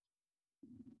like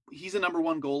he's a number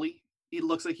one goalie. He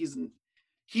looks like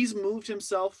he's moved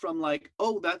himself from like,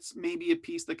 oh, that's maybe a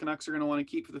piece the Canucks are going to want to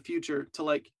keep for the future to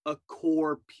like a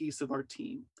core piece of our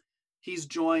team. He's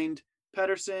joined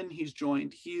Pettersson, he's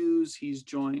joined Hughes, he's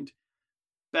joined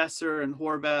Besser and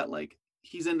Horvat. Like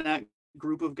he's in that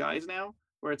group of guys now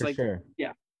where it's For like, sure.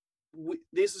 yeah,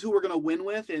 this is who we're going to win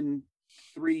with in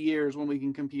 3 years when we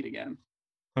can compete again.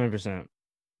 100%.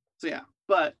 So yeah,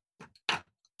 but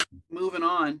moving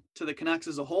on to the Canucks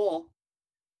as a whole,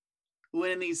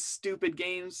 winning these stupid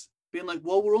games, being like,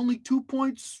 well, we're only 2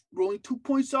 points, out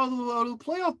of the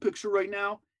playoff picture right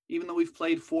now, even though we've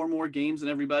played 4 more games than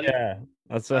everybody. Yeah,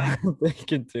 that's what I'm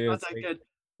thinking too. Not It's that like good.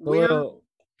 we're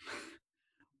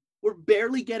We're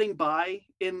barely getting by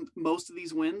in most of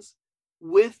these wins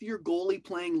with your goalie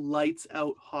playing lights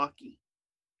out hockey.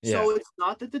 yeah, So it's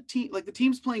not that the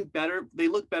team's playing better. They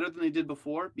look better than they did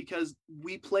before because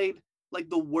we played like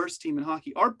the worst team in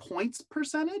hockey. Our points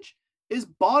percentage is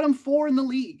bottom 4 in the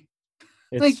league.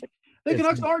 Like it's the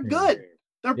Canucks aren't good.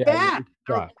 They're yeah, bad.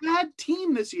 They're a bad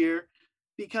team this year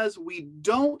because we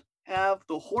don't have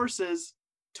the horses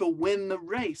to win the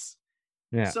race.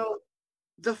 yeah. So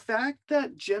the fact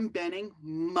that Jim Benning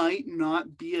might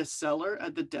not be a seller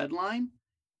at the deadline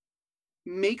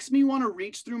makes me want to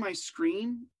reach through my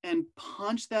screen and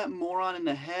punch that moron in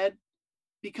the head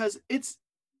because it's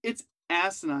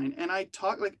asinine. And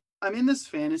I'm in this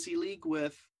fantasy league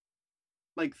with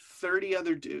like 30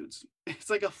 other dudes. It's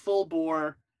like a full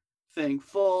bore thing,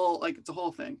 like it's a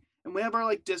whole thing. And we have our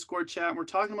like Discord chat and we're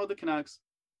talking about the Canucks.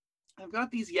 I've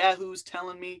got these yahoos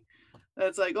telling me that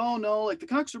it's like, oh no, like the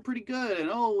Canucks are pretty good and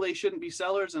oh, they shouldn't be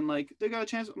sellers and like they got a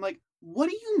chance. I'm like, what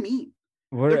do you mean?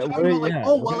 They're talking about like,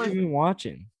 oh well, what are you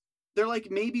watching? they're like,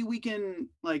 maybe we can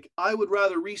like, I would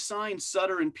rather re-sign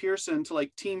Sutter and Pearson to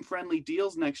like team friendly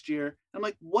deals next year. I'm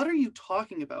like, what are you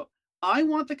talking about? I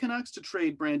want the Canucks to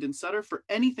trade Brandon Sutter for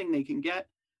anything they can get.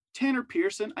 Tanner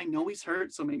Pearson, I know he's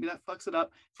hurt, so maybe that fucks it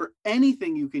up. For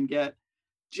anything you can get.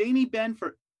 Jamie Benn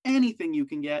for anything you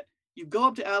can get. You go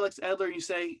up to Alex Edler and you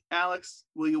say, Alex,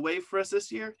 will you waive for us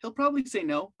this year? He'll probably say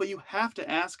no, but you have to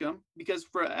ask him because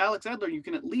for Alex Edler, you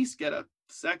can at least get a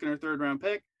 2nd or 3rd round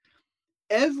pick.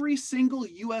 Every single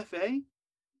UFA,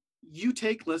 you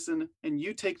listen and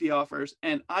you take the offers.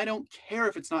 And I don't care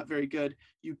if it's not very good.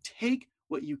 You take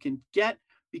what you can get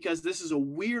because this is a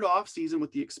weird offseason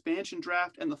with the expansion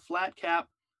draft and the flat cap.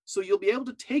 So you'll be able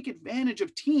to take advantage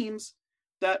of teams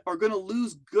that are going to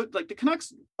lose good. Like the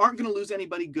Canucks aren't going to lose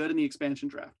anybody good in the expansion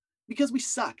draft because we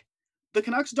suck. The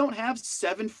Canucks don't have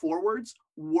 7 forwards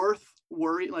worth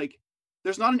worry. Like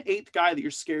there's not an 8th guy that you're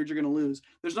scared you're going to lose.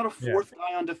 There's not a 4th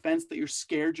guy on defense that you're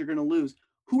scared you're going to lose.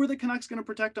 Who are the Canucks going to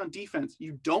protect on defense?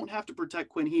 You don't have to protect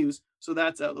Quinn Hughes, so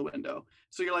that's out the window.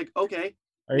 So you're like, okay,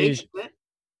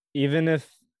 even if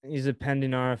he's a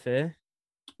pending RFA?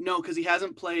 No, because he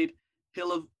hasn't played.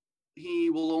 He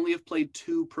will only have played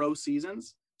 2 pro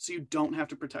seasons, so you don't have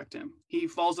to protect him. He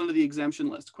falls under the exemption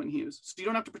list, Quinn Hughes, so you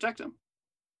don't have to protect him.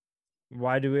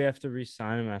 Why do we have to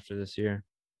re-sign him after this year?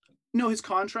 No, his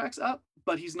contract's up,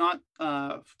 but he's not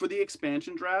for the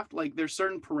expansion draft. Like there's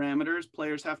certain parameters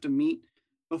players have to meet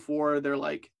before they're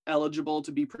like eligible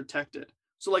to be protected.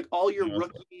 So like all your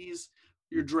rookies,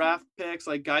 your draft picks,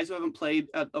 like guys who haven't played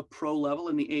at a pro level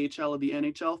in the AHL or the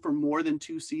NHL for more than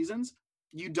 2 seasons,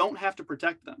 you don't have to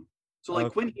protect them. So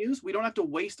like Quinn Hughes, we don't have to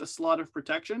waste a slot of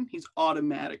protection. He's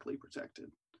automatically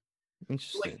protected.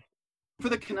 Interesting. Like, for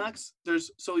the Canucks,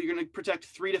 so you're going to protect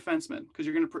 3 defensemen because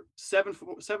you're going to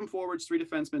 7 forwards, 3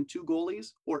 defensemen, 2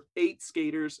 goalies, or 8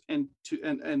 skaters and 1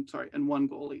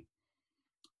 goalie.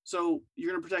 So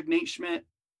you're going to protect Nate Schmidt,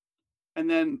 and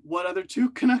then what other 2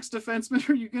 Canucks defensemen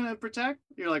are you going to protect?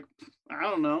 You're like, I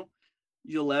don't know,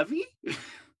 Julevi,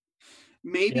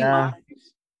 maybe Myers.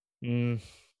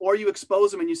 Or you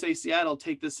expose him and you say, Seattle,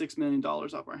 take this $6 million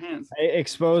off our hands. I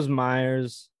expose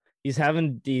Myers. He's having a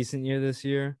decent year this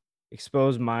year.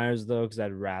 Expose Myers though, because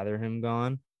I'd rather him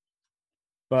gone.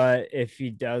 But if he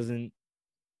doesn't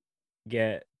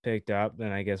get picked up,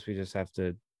 then I guess we just have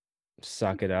to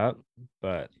suck it up.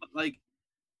 But like,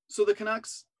 so the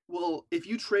Canucks will, if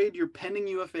you trade your pending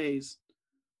UFAs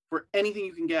for anything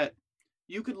you can get,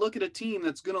 you could look at a team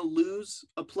that's going to lose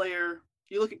a player.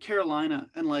 You look at Carolina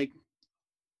and like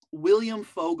William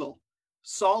Fogle,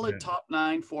 solid top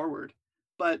 9 forward,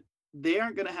 but they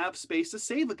aren't going to have space to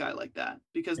save a guy like that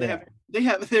because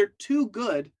they're too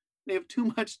good. They have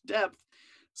too much depth.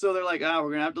 So they're like, we're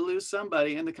going to have to lose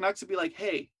somebody. And the Canucks would be like,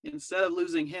 hey, instead of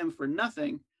losing him for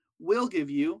nothing, we'll give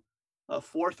you a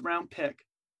 4th round pick.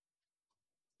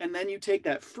 And then you take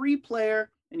that free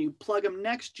player and you plug him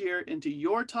next year into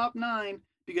your top 9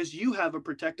 because you have a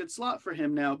protected slot for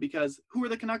him now. Because who are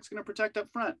the Canucks going to protect up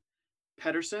front?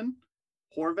 Pettersson,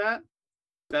 Horvat,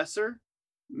 Besser,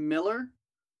 Miller.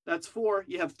 That's 4.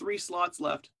 You have 3 slots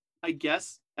left. I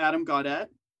guess Adam Gaudette.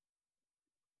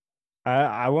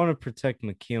 I want to protect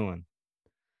McEwen.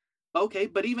 Okay,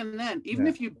 but even then, even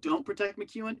if you don't protect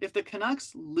McEwen, if the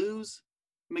Canucks lose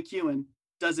McEwen,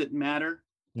 does it matter?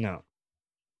 No.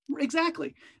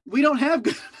 Exactly. We don't have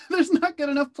good, there's not good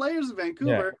enough players in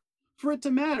Vancouver for it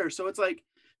to matter. So it's like,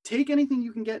 take anything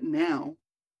you can get now.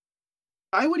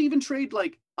 I would even trade,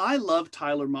 like, I love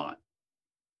Tyler Mott,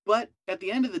 but at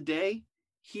the end of the day,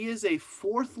 he is a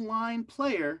 4th line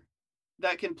player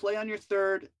that can play on your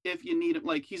third if you need him.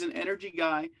 Like, he's an energy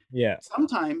guy. Yeah.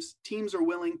 Sometimes teams are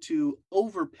willing to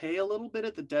overpay a little bit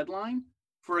at the deadline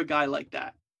for a guy like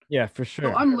that. Yeah, for sure.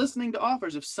 So I'm listening to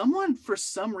offers. If someone for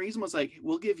some reason was like,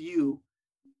 we'll give you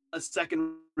a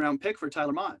 2nd round pick for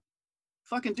Tyler Mott,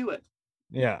 fucking do it.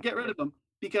 Yeah. Get rid of him.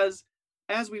 Because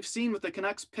as we've seen with the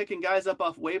Canucks picking guys up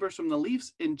off waivers from the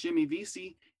Leafs in Jimmy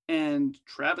Vesey and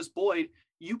Travis Boyd,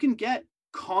 you can get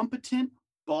competent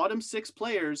bottom 6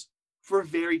 players for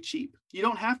very cheap. You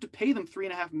don't have to pay them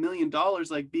 $3.5 million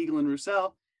like Beagle and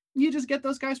Roussel. You just get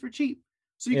those guys for cheap.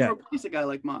 So you can replace a guy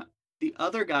like Mott. The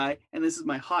other guy, and this is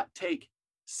my hot take,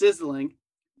 sizzling.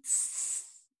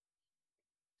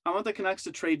 I want the Canucks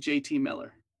to trade JT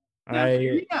Miller. Now,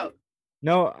 hear me out.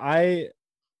 No,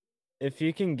 if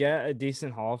you can get a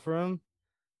decent haul for him,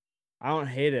 I don't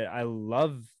hate it. I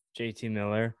love JT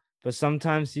Miller, but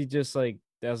sometimes he just like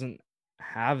doesn't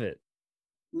have it.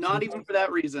 Not even for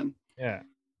that reason. Yeah.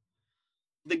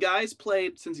 The guy's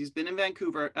played since he's been in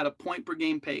Vancouver at a point per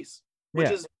game pace, which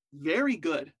is very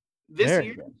good. This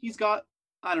year, he's got,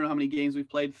 I don't know how many games we've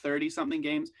played, 30 something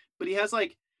games, but he has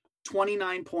like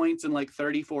 29 points in like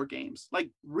 34 games, like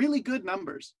really good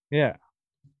numbers. Yeah.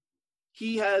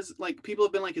 He has, like, people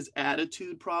have been like his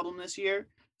attitude problem this year.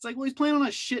 It's like, well, he's playing on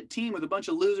a shit team with a bunch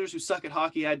of losers who suck at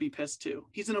hockey. I'd be pissed too.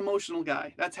 He's an emotional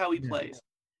guy. That's how he plays.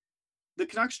 The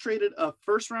Canucks traded a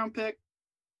 1st round pick,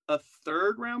 a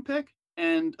 3rd round pick,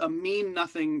 and a mean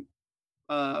nothing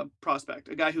prospect,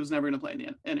 a guy who's never going to play in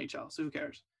the NHL. So who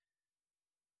cares?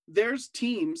 There's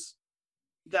teams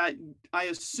that I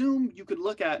assume you could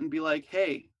look at and be like,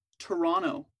 hey,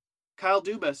 Toronto, Kyle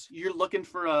Dubas, you're looking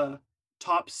for a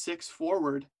top 6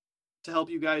 forward to help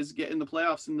you guys get in the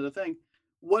playoffs into the thing.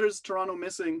 What is Toronto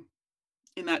missing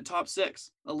in that top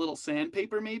 6? A little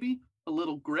sandpaper, maybe? A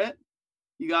little grit?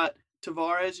 You got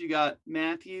Tavares, you got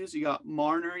Matthews, you got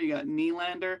Marner, you got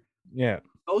Nylander. Yeah.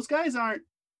 Those guys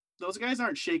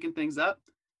aren't shaking things up.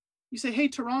 You say, hey,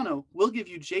 Toronto, we'll give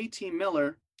you JT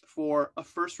Miller for a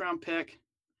 1st round pick,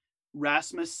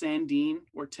 Rasmus Sandin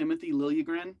or Timothy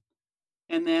Liljegren,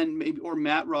 and then maybe, or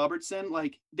Matt Robertson.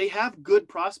 Like, they have good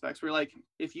prospects. We're like,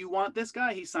 if you want this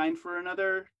guy, he signed for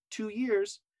another 2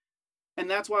 years. And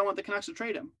that's why I want the Canucks to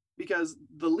trade him, because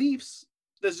the Leafs,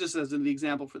 this just as the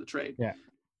example for the trade. Yeah.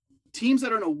 Teams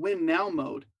that are in a win now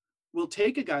mode will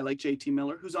take a guy like JT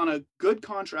Miller, who's on a good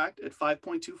contract at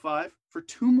 5.25 for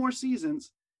 2 more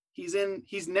seasons.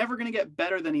 He's never going to get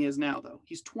better than he is now, though.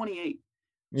 He's 28.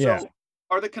 Yeah. So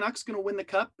are the Canucks going to win the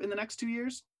cup in the next 2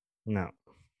 years? No.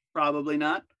 Probably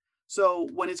not. So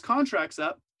when his contract's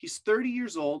up, he's 30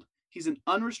 years old. He's an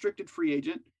unrestricted free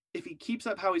agent. If he keeps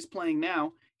up how he's playing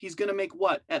now, he's going to make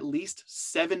what? At least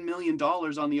 $7 million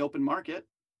on the open market.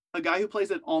 A guy who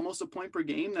plays at almost a point per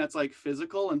game, that's like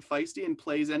physical and feisty and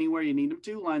plays anywhere you need him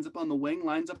to, lines up on the wing,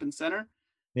 lines up in center.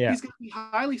 Yeah. He's going to be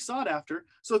highly sought after.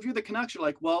 So if you're the Canucks, you're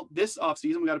like, well, this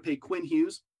offseason, we got to pay Quinn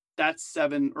Hughes. That's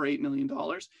 $7 or $8 million.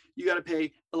 You got to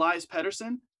pay Elias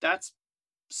Pettersson. That's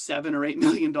 $7 or $8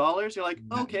 million. You're like,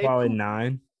 okay, probably cool.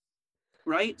 9.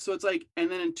 Right. So it's like,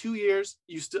 and then in 2 years,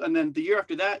 and then the year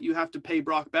after that, you have to pay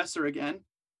Brock Besser again.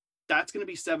 That's going to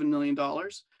be $7 million.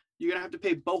 You're going to have to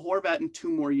pay Bo Horvat in 2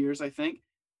 more years, I think.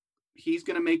 He's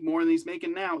going to make more than he's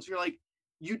making now. So you're like,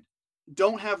 you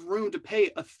don't have room to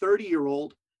pay a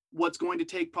 30-year-old what's going to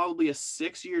take probably a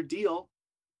 6-year deal.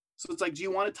 So it's like, do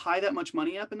you want to tie that much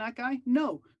money up in that guy?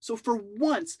 No. So for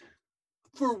once,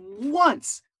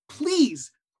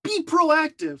 please be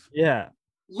proactive. Yeah.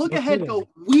 Look ahead and go,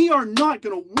 we are not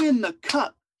going to win the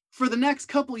cup for the next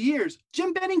couple of years.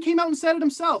 Jim Benning came out and said it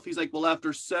himself. He's like, well,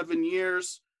 after 7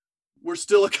 years, we're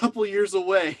still a couple of years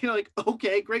away. You're like,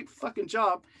 okay, great fucking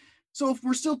job. So if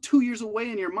we're still 2 years away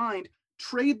in your mind,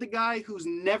 trade the guy who's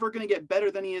never going to get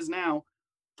better than he is now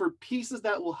for pieces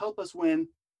that will help us win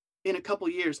in a couple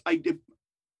of years.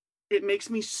 It makes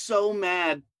me so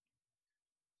mad.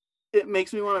 It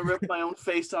makes me want to rip my own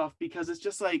face off, because it's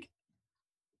just like,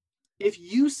 if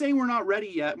you say we're not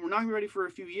ready yet, and we're not going to be ready for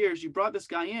a few years, you brought this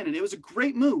guy in, and it was a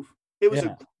great move. It was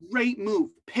a great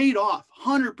move. Paid off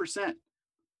 100%.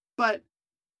 But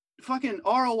fucking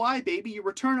ROI, baby, your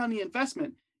return on the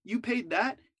investment. You paid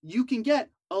that. You can get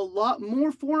a lot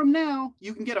more for him now.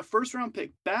 You can get a first round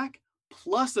pick back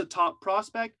plus a top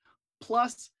prospect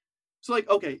plus. So, like,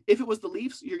 okay, if it was the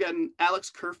Leafs, you're getting Alex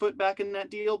Kerfoot back in that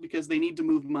deal because they need to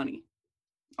move money,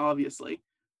 obviously.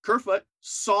 Kerfoot,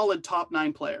 solid top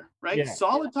 9 player, right? Yeah.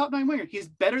 Solid top 9 winger. He's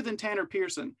better than Tanner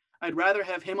Pearson. I'd rather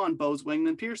have him on Bo's wing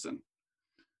than Pearson.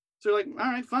 So you're like,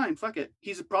 all right, fine, fuck it.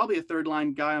 He's probably a third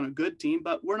line guy on a good team,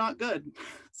 but we're not good.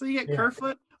 So you get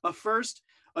Kerfoot, a first,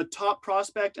 a top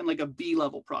prospect, and like a B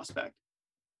level prospect.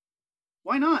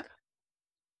 Why not?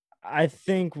 I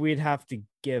think we'd have to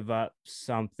give up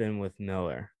something with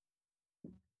Miller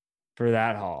for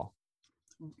that haul.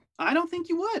 I don't think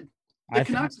you would. The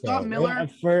Canucks got Miller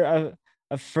for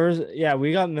a first. Yeah,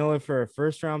 we got Miller for a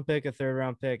first round pick, a third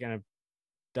round pick, and a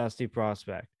dusty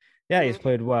prospect. Yeah, he's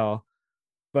played well,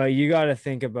 but you got to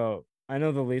think about. I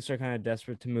know the Leafs are kind of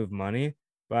desperate to move money,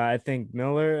 but I think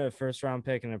Miller, a first round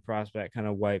pick, and a prospect kind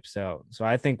of wipes out. So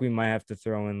I think we might have to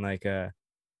throw in like a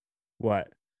what?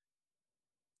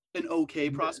 An okay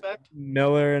prospect.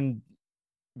 Miller and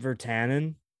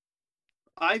Virtanen.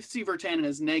 I see Virtanen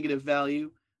as negative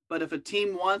value, but if a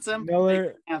team wants him, Miller,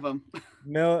 they can have him.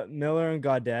 Miller and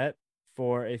Gaudette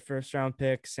for a first round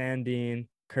pick, Sandin,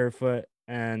 Kerfoot,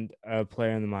 and a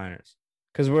player in the minors.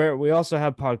 Because we also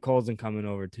have Podkolzin coming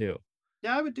over too.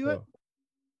 Yeah, I would do it.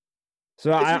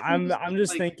 So I'm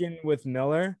just thinking with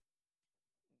Miller,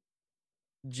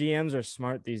 GMs are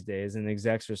smart these days and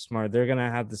execs are smart. They're gonna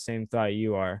have the same thought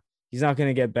you are. He's not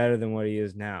gonna get better than what he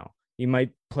is now. He might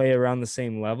play around the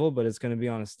same level, but it's gonna be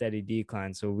on a steady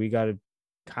decline. So we got to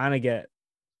kind of get.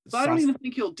 So I don't even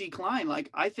think he'll decline.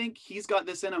 Like, I think he's got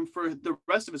this in him for the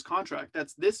rest of his contract.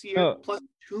 That's this year plus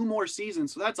 2 more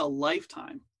seasons. So that's a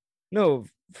lifetime. No,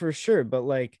 for sure. But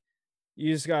like,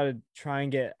 you just got to try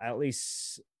and get at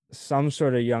least some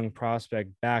sort of young prospect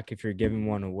back if you're giving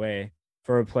one away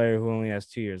for a player who only has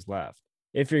 2 years left.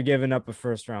 If you're giving up a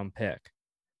first round pick,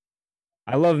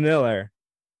 I love Miller,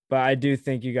 but I do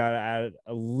think you got to add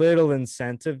a little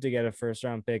incentive to get a first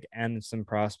round pick and some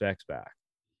prospects back.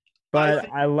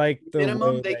 But I like the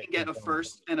minimum they can get a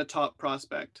first and a top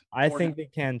prospect. I think they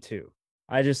can too.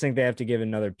 I just think they have to give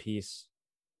another piece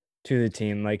to the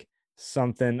team, like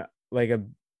something like a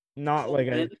not like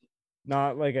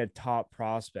a top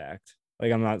prospect.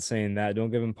 Like, I'm not saying that.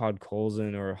 Don't give him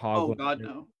Podkolzin or Hoglund. Oh God,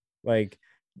 no. Like,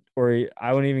 or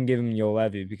I wouldn't even give him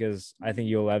Juolevi because I think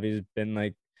Juolevi's been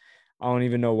like, I don't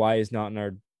even know why he's not in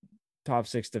our top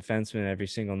 6 defenseman every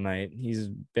single night. He's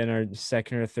been our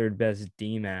second or third best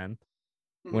D man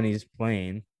when he's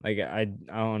playing. Like, I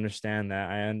don't understand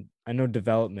that. I know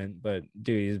development, but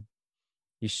dude,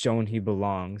 he's shown he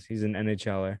belongs. He's an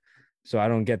NHLer, so I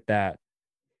don't get that.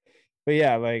 But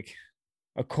yeah, like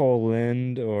a Cole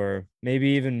Lind or maybe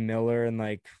even Miller and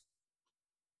like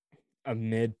a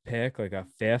mid pick, like a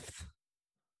 5th.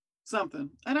 Something.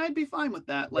 And I'd be fine with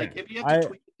that. Like, if you have to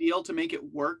tweak the deal to make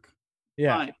it work,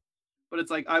 fine. But it's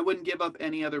like, I wouldn't give up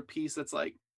any other piece that's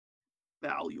like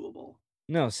valuable.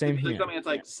 No, same here. Like something that's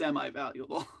like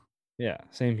semi-valuable. Yeah,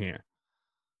 same here.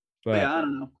 But yeah, I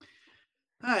don't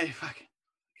know. Fuck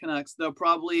Canucks. They'll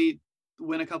probably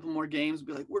win a couple more games,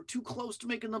 be like, we're too close to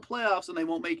making the playoffs, and they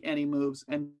won't make any moves.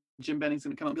 And Jim Benning's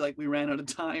gonna come out and be like, we ran out of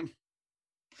time.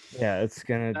 Yeah,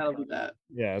 that'll be that.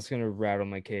 Yeah, it's gonna rattle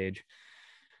my cage.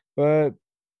 But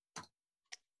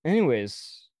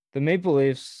anyways, the Maple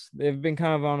Leafs, they've been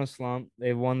kind of on a slump.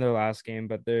 They've won their last game,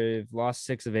 but they've lost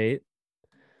 6 of 8.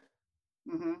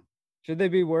 Should they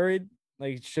be worried?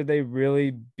 Like, should they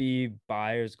really be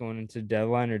buyers going into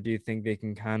deadline, or do you think they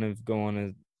can kind of go on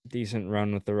a decent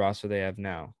run with the roster they have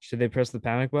now? Should they press the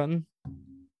panic button?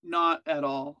 Not at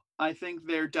all. I think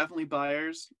they're definitely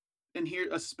buyers, and here,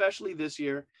 especially this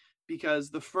year, because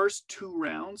the first 2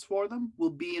 rounds for them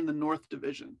will be in the North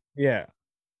Division. Yeah.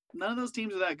 None of those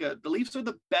teams are that good. The Leafs are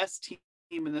the best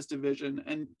team in this division,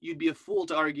 and you'd be a fool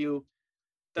to argue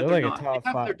that they're not. They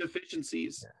have their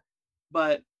deficiencies,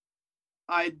 but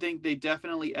I think they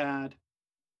definitely add,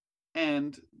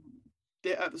 and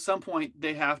at some point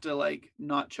they have to like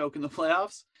not choke in the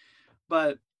playoffs,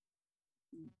 but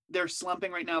they're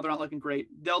slumping right now. They're not looking great.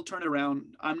 They'll turn it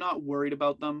around. I'm not worried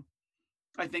about them.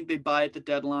 I think they buy at the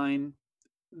deadline.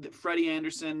 Freddie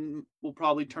Anderson will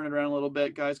probably turn it around a little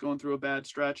bit. Guys going through a bad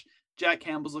stretch. Jack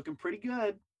Campbell's looking pretty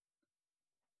good.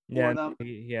 Yeah,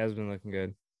 he has been looking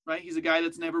good. Right? He's a guy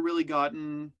that's never really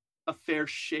gotten a fair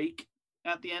shake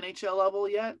at the NHL level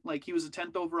yet. Like, he was a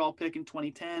 10th overall pick in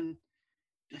 2010.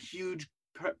 A huge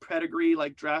pedigree,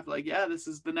 like draft. Like, yeah, this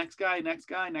is the next guy.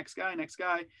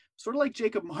 Sort of like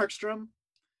Jacob Markstrom.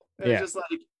 It's just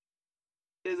like,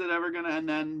 is it ever gonna? And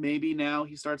then maybe now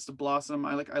he starts to blossom.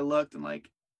 I looked and like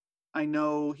I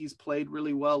know he's played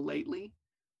really well lately,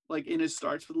 like in his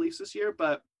starts for the Leafs this year,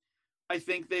 but I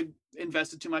think they've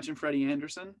invested too much in Freddie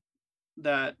Anderson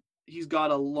that he's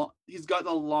got a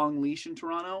long leash in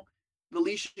Toronto. The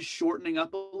leash is shortening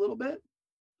up a little bit.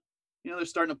 You know, they're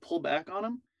starting to pull back on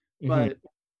him, Hmm. but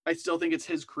I still think it's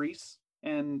his crease.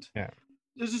 And Yeah.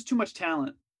 there's just too much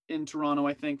talent in Toronto,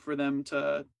 I think, for them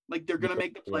to like they're gonna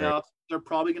make the playoffs. They're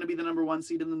probably gonna be the number one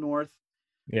seed in the North,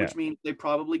 Yeah. which means they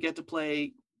probably get to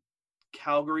play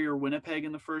Calgary or Winnipeg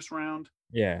in the first round.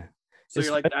 Yeah. So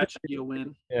you're like, Especially, that should be a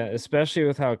win. yeah, especially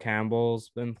with how Campbell's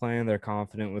been playing, they're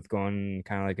confident with going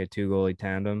kind of like a two goalie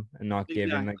tandem and not giving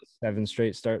like Exactly. 7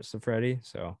 straight starts to Freddie.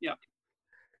 So, Yeah.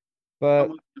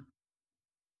 but I'm,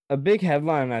 a big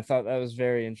headline I thought that was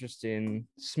very interesting.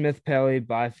 Smith, Pelly,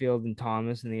 Byfield, and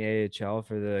Thomas in the AHL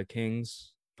for the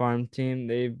Kings farm team.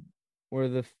 They were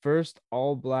the first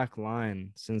all black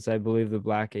line since I believe the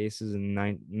Black Aces in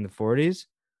the 40s.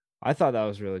 I thought that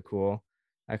was really cool.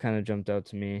 That kind of jumped out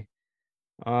to me.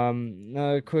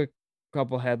 Another quick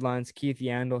couple headlines. Keith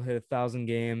Yandel hit 1,000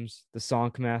 games. The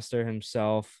Songmaster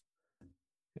himself,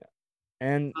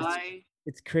 and I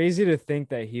it's crazy to think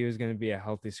that he was going to be a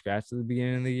healthy scratch at the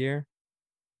beginning of the year.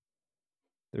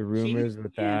 The Keith rumors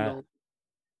with that. Yandel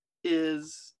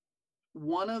is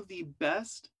one of the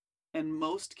best and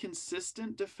most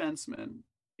consistent defensemen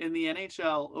in the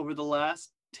NHL over the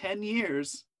last 10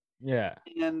 years. Yeah.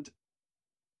 And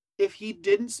if he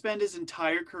didn't spend his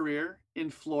entire career in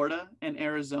Florida and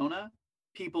Arizona,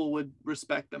 people would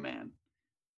respect the man.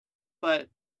 But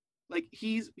like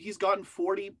he's gotten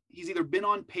 40, he's either been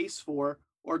on pace for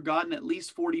or gotten at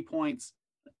least 40 points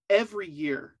every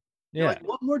year. You're Yeah. like,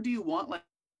 what more do you want? Like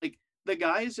the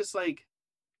guy is just like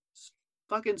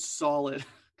fucking solid.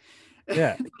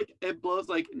 Yeah. It blows.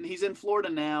 Like he's in Florida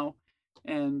now,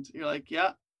 and you're like,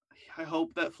 yeah, I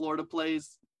hope that Florida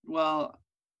plays well,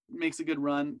 makes a good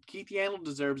run. Keith Yandel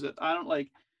deserves it. I don't like.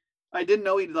 I didn't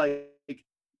know he'd like.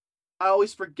 I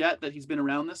always forget that he's been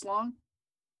around this long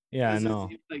Yeah, I because know.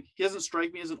 like he doesn't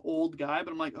strike me as an old guy,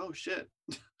 but I'm like, oh shit.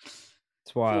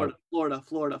 It's wild. Florida, Florida,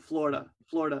 Florida, Florida,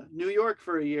 Florida, New York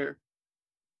for a year,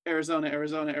 Arizona,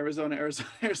 Arizona, Arizona, Arizona,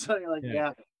 Arizona. You're like, Yeah. yeah,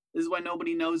 this is why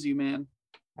nobody knows you, man.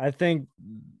 I think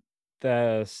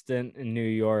the stint in New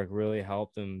York really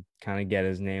helped him kind of get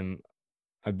his name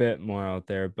a bit more out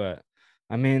there. But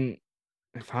I mean,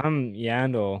 if I'm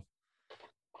Yandel,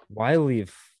 why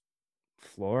leave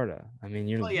Florida? I mean,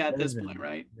 you're Well, yeah, at this point, living.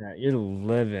 right? Yeah, you're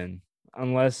living.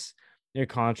 Unless your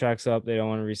contract's up, they don't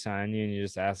want to resign you, and you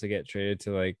just ask to get traded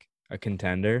to like a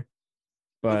contender.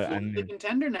 But But I Florida's a mean,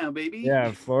 contender now, baby.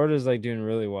 yeah, Florida's like doing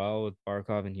really well with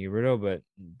Barkov and Huberto, but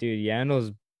dude,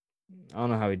 Yandel's I don't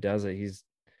know how he does it. He's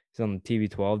on the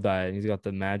TB12 diet and he's got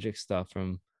the magic stuff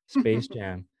from Space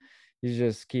Jam. He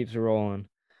just keeps rolling.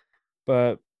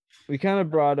 But we kind of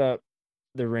brought up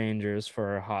the Rangers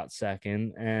for a hot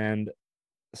second, and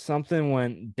something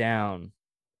went down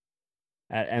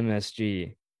at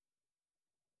MSG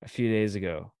a few days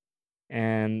ago.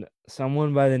 And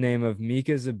someone by the name of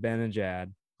Mika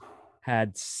Zibanejad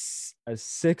had a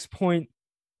 6 point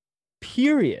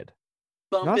period,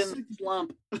 Bump not in the six,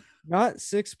 slump. not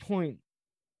 6 point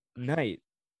night.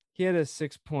 He had a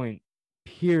 6 point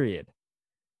period.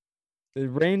 The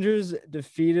Rangers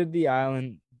defeated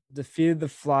the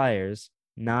Flyers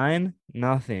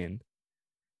 9-0,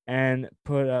 and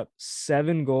put up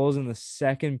 7 goals in the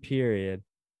second period.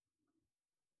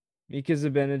 Mika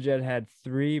Zibanejad had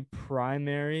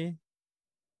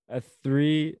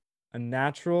a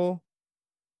natural,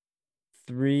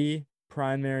 3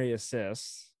 primary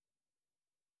assists,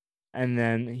 and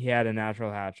then he had a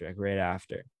natural hat trick right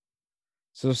after.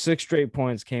 So 6 straight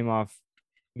points came off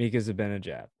Mika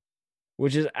Zibanejad,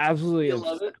 which is absolutely You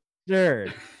love it.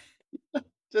 absurd.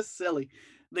 Just silly.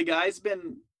 The guy's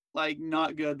been like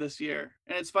not good this year.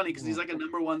 And it's funny because he's like a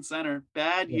number one center.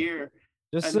 Bad Yeah. year.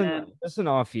 Just And an then just an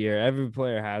off year. Every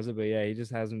player has it, but yeah, he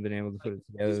just hasn't been able to put like it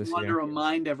together just this wanted to year.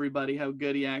 remind everybody how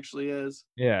good he actually is.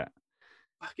 Yeah.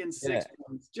 Fucking Yeah. 6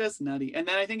 points. Just nutty. And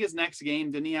then I think his next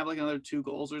game, didn't he have like another 2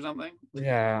 goals or something?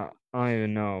 Yeah. I don't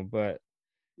even know. But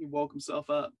He woke himself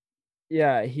up.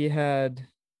 yeah, I think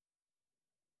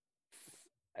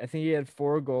he had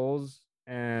 4 goals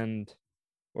and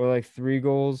or like 3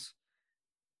 goals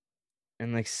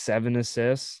and like 7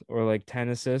 assists or like 10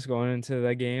 assists going into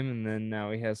that game. And then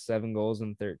now he has 7 goals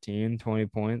and 20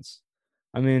 points.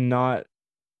 I mean, not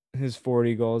his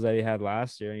 40 goals that he had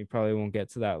last year, and he probably won't get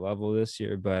to that level this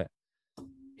year, but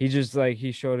he just like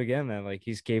he showed again that like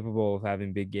he's capable of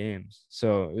having big games.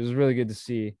 So it was really good to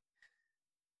see.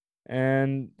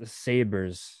 And the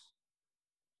Sabres.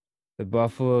 The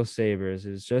Buffalo Sabres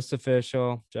is just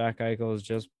official. Jack Eichel has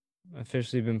just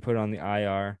officially been put on the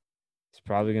IR. He's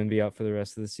probably going to be out for the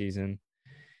rest of the season.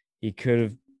 He could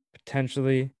have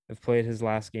potentially have played his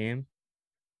last game.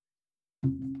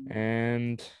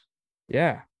 And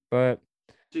yeah, but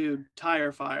Dude,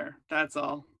 tire fire. That's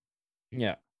all.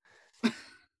 yeah.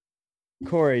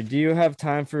 Corey, do you have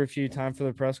time for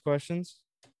the press questions?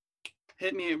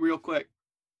 Hit me real quick.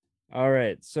 All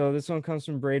right. So this one comes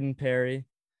from Braden Perry.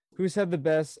 Who's had the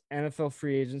best NFL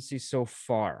free agency so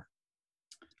far?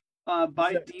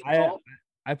 By default.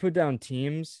 I put down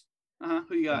teams.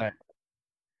 Who you got?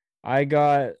 I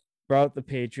brought the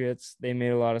Patriots. They made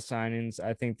a lot of signings.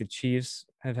 I think the Chiefs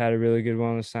have had a really good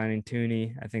one with signing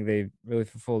Tooney. I think they really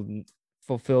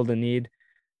fulfilled a need.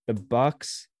 The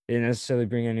Bucks, they didn't necessarily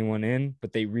bring anyone in,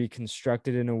 but they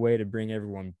reconstructed in a way to bring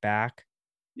everyone back,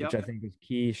 which I think is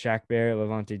key. Shaq Barrett,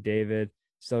 Levante David,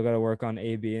 still got to work on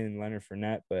AB and Leonard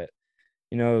Fournette, but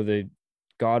the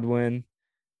Godwin,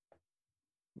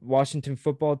 Washington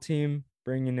football team,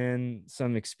 bringing in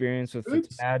some experience with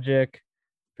Fitzmagic,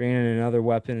 bringing in another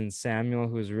weapon in Samuel,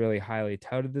 who is really highly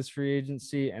touted this free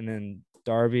agency, and then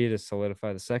Darby to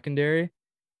solidify the secondary.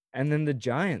 And then the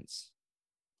Giants,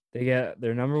 they get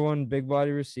their number one big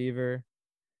body receiver.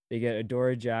 They get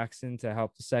Adoree Jackson to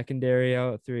help the secondary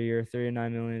out, a 3-year,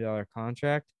 $39 million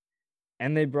contract.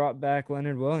 And they brought back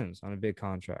Leonard Williams on a big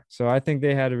contract. So I think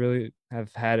they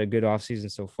have had a good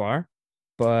offseason so far.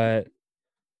 But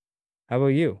how about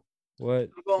you? What?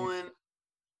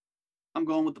 I'm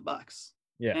going with the Bucks.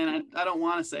 Yeah. And I don't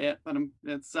want to say it, but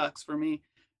it sucks for me.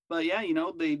 But yeah,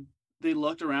 they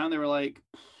looked around. They were like,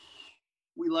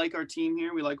 we like our team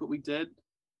here. We like what we did.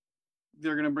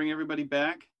 They're going to bring everybody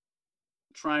back,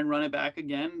 try and run it back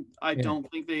again. I don't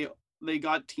think they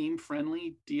got team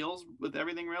friendly deals with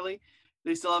everything, really.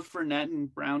 They still have Fournette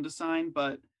and Brown to sign,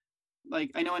 but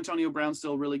like, I know Antonio Brown's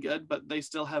still really good, but they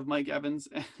still have Mike Evans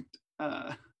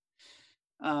and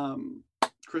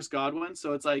Chris Godwin.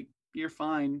 So it's like, you're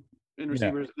fine in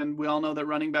receivers. Yeah. And we all know that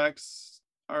running backs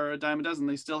are a dime a dozen.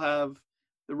 They still have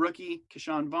the rookie,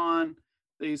 Keyshawn Vaughn.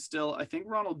 I think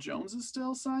Ronald Jones is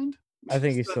still signed. I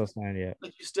think he's still signed, yeah.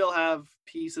 Like, you still have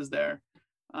pieces there.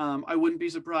 I wouldn't be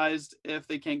surprised if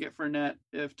they can't get Fournette,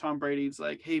 if Tom Brady's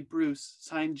like, hey, Bruce,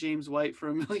 sign James White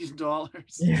for $1 million.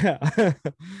 Yeah.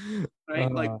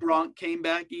 Right? Like, Gronk came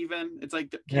back even. It's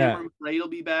like Cameron Braid will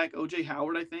be back. OJ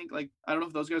Howard, I think. Like, I don't know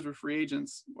if those guys were free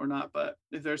agents or not, but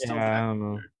if they're still back. I don't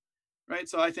know. Right?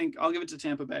 So I think I'll give it to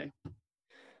Tampa Bay.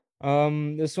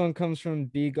 This one comes from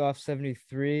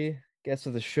BGoff73. Guest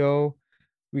of the show.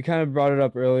 We kind of brought it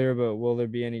up earlier, but will there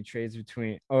be any trades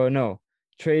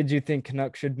trades you think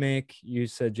Canucks should make? You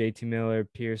said JT Miller,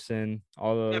 Pearson,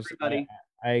 all those. Everybody.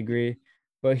 I agree.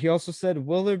 But he also said,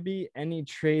 will there be any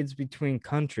trades between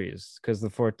countries because the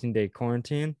 14-day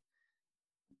quarantine?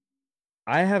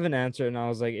 I have an answer, and I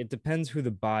was like, it depends who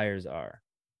the buyers are.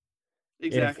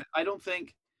 Exactly. I don't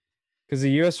think. Because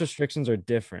the U.S. restrictions are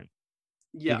different.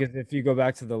 Yeah. Because if you go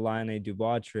back to the Laine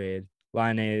Dubois trade,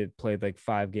 Laine played like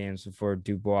 5 games before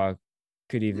Dubois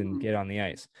could even get on the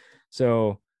ice.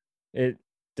 So it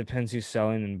depends who's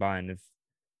selling and buying. If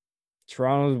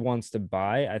Toronto wants to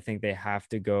buy, I think they have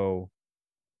to go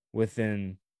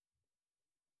within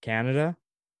Canada,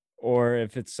 or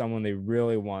if it's someone they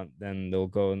really want, then they'll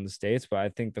go in the States. But I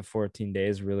think the 14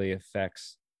 days really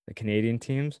affects the Canadian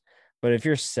teams. But if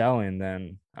you're selling,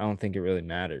 then I don't think it really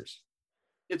matters.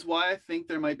 It's why I think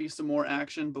there might be some more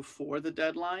action before the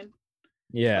deadline.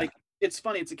 Yeah. Like, it's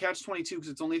funny. It's a catch-22 because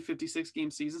it's only a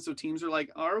 56-game season. So teams are like,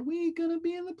 are we going to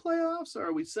be in the playoffs? Or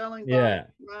are we selling? Yeah.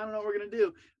 I don't know what we're going to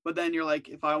do. But then you're like,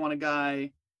 if I want a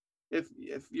guy, if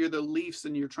you're the Leafs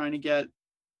and you're trying to get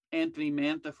Anthony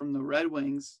Mantha from the Red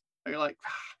Wings, you're like,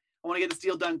 I want to get this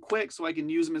deal done quick so I can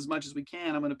use him as much as we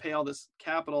can. I'm going to pay all this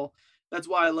capital. That's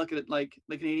why I look at it like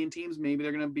the Canadian teams, maybe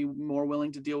they're going to be more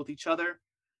willing to deal with each other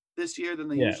this year than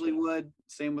they usually would.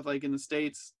 Same with like in the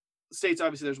States. The States,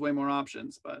 obviously, there's way more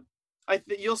options, but I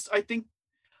think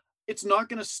it's not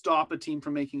going to stop a team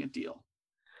from making a deal.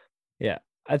 Yeah.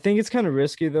 I think it's kind of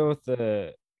risky though with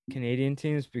the Canadian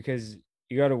teams because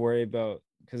you got to worry about,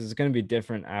 because it's going to be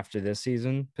different after this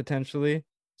season potentially.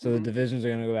 So the divisions are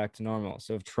going to go back to normal.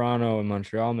 So if Toronto and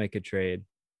Montreal make a trade,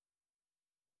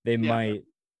 they might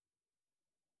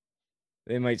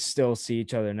still see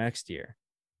each other next year.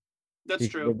 That's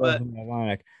true. But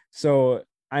so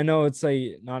I know it's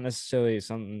like not necessarily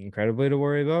something incredibly to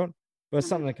worry about, but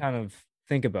something to kind of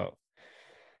think about.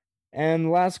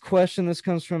 And last question, this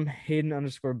comes from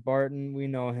Hayden_Barton. We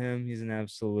know him. He's an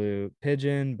absolute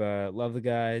pigeon, but love the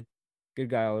guy. Good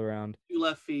guy all around. 2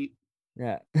 left feet.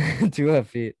 Yeah, 2 left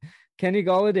feet. Kenny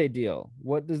Golladay deal.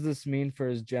 What does this mean for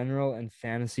his general and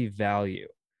fantasy value?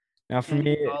 Now, for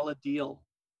Kenny me, Galla deal.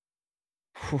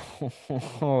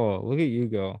 look at you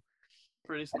go.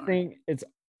 Pretty I smart. think it's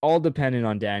all dependent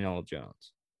on Daniel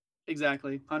Jones.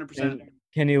 Exactly. 100%. And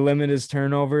can he limit his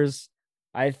turnovers?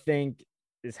 I think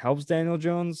this helps Daniel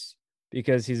Jones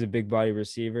because he's a big body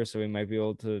receiver, so he might be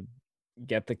able to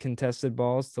get the contested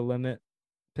balls to limit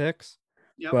picks.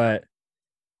 Yep. But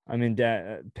I mean,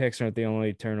 picks aren't the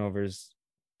only turnovers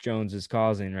Jones is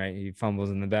causing, right? He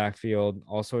fumbles in the backfield,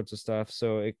 all sorts of stuff.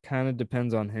 So it kind of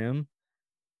depends on him.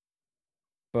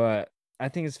 But I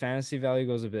think his fantasy value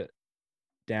goes a bit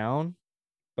down.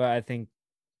 But I think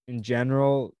in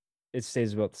general, it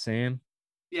stays about the same.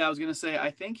 Yeah, I was gonna say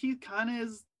I think he kind of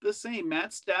is the same.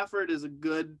 Matt Stafford is a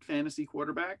good fantasy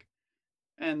quarterback,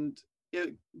 and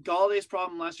Galladay's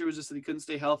problem last year was just that he couldn't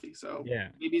stay healthy. So Yeah.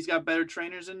 maybe he's got better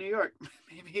trainers in New York.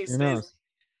 Maybe he Who stays knows?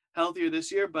 healthier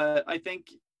this year. But I think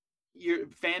your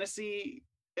fantasy,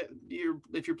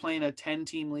 if you're playing a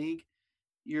 10-team league,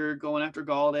 you're going after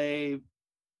Galladay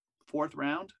 4th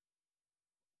round,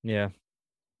 Yeah.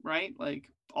 right?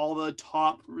 Like all the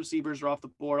top receivers are off the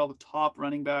board, all the top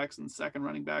running backs and second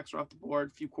running backs are off the board.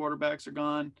 A few quarterbacks are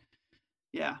gone.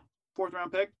 Yeah, 4th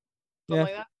round pick, something Yeah.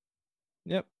 like that.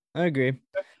 Yep. I agree.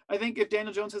 I think if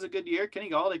Daniel Jones has a good year, Kenny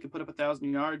Galladay could put up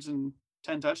 1,000 yards and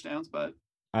 10 touchdowns, but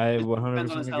I it depends on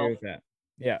 100% his agree health. with that.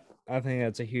 Yeah. I think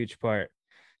that's a huge part.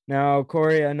 Now,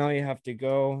 Corey, I know you have to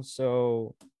go.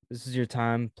 So this is your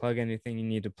time. Plug anything you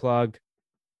need to plug.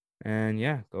 And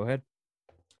yeah, go ahead.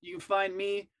 You can find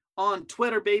me on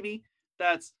Twitter, baby.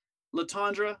 That's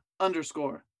Letendre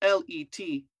 _LETENDRE_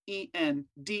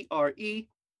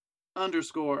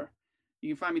 You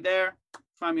can find me there.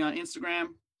 Find me on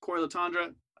Instagram, Corey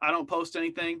Letendre. I don't post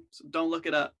anything, so don't look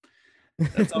it up.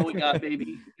 That's all we got,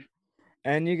 baby.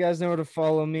 And you guys know where to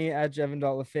follow me at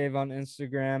Jevon.Lefave on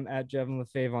Instagram, at Jevon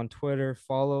Lefave on Twitter.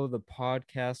 Follow the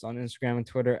podcast on Instagram and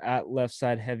Twitter at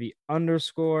leftsideheavy_.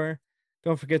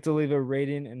 Don't forget to leave a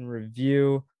rating and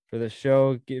review for the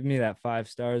show. Give me that 5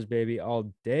 stars, baby,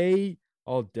 all day.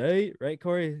 All day. Right,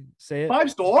 Corey? Say it. 5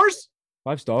 stars?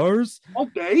 5 stars. All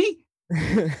day?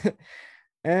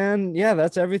 And yeah,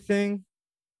 that's everything.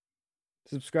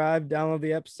 Subscribe, download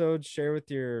the episode, share with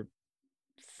your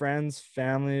friends,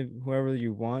 family, whoever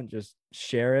you want. Just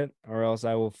share it, or else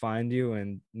I will find you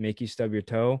and make you stub your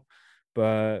toe.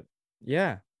 But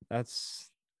yeah, that's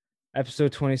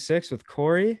episode 26 with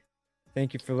Corey.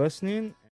 Thank you for listening.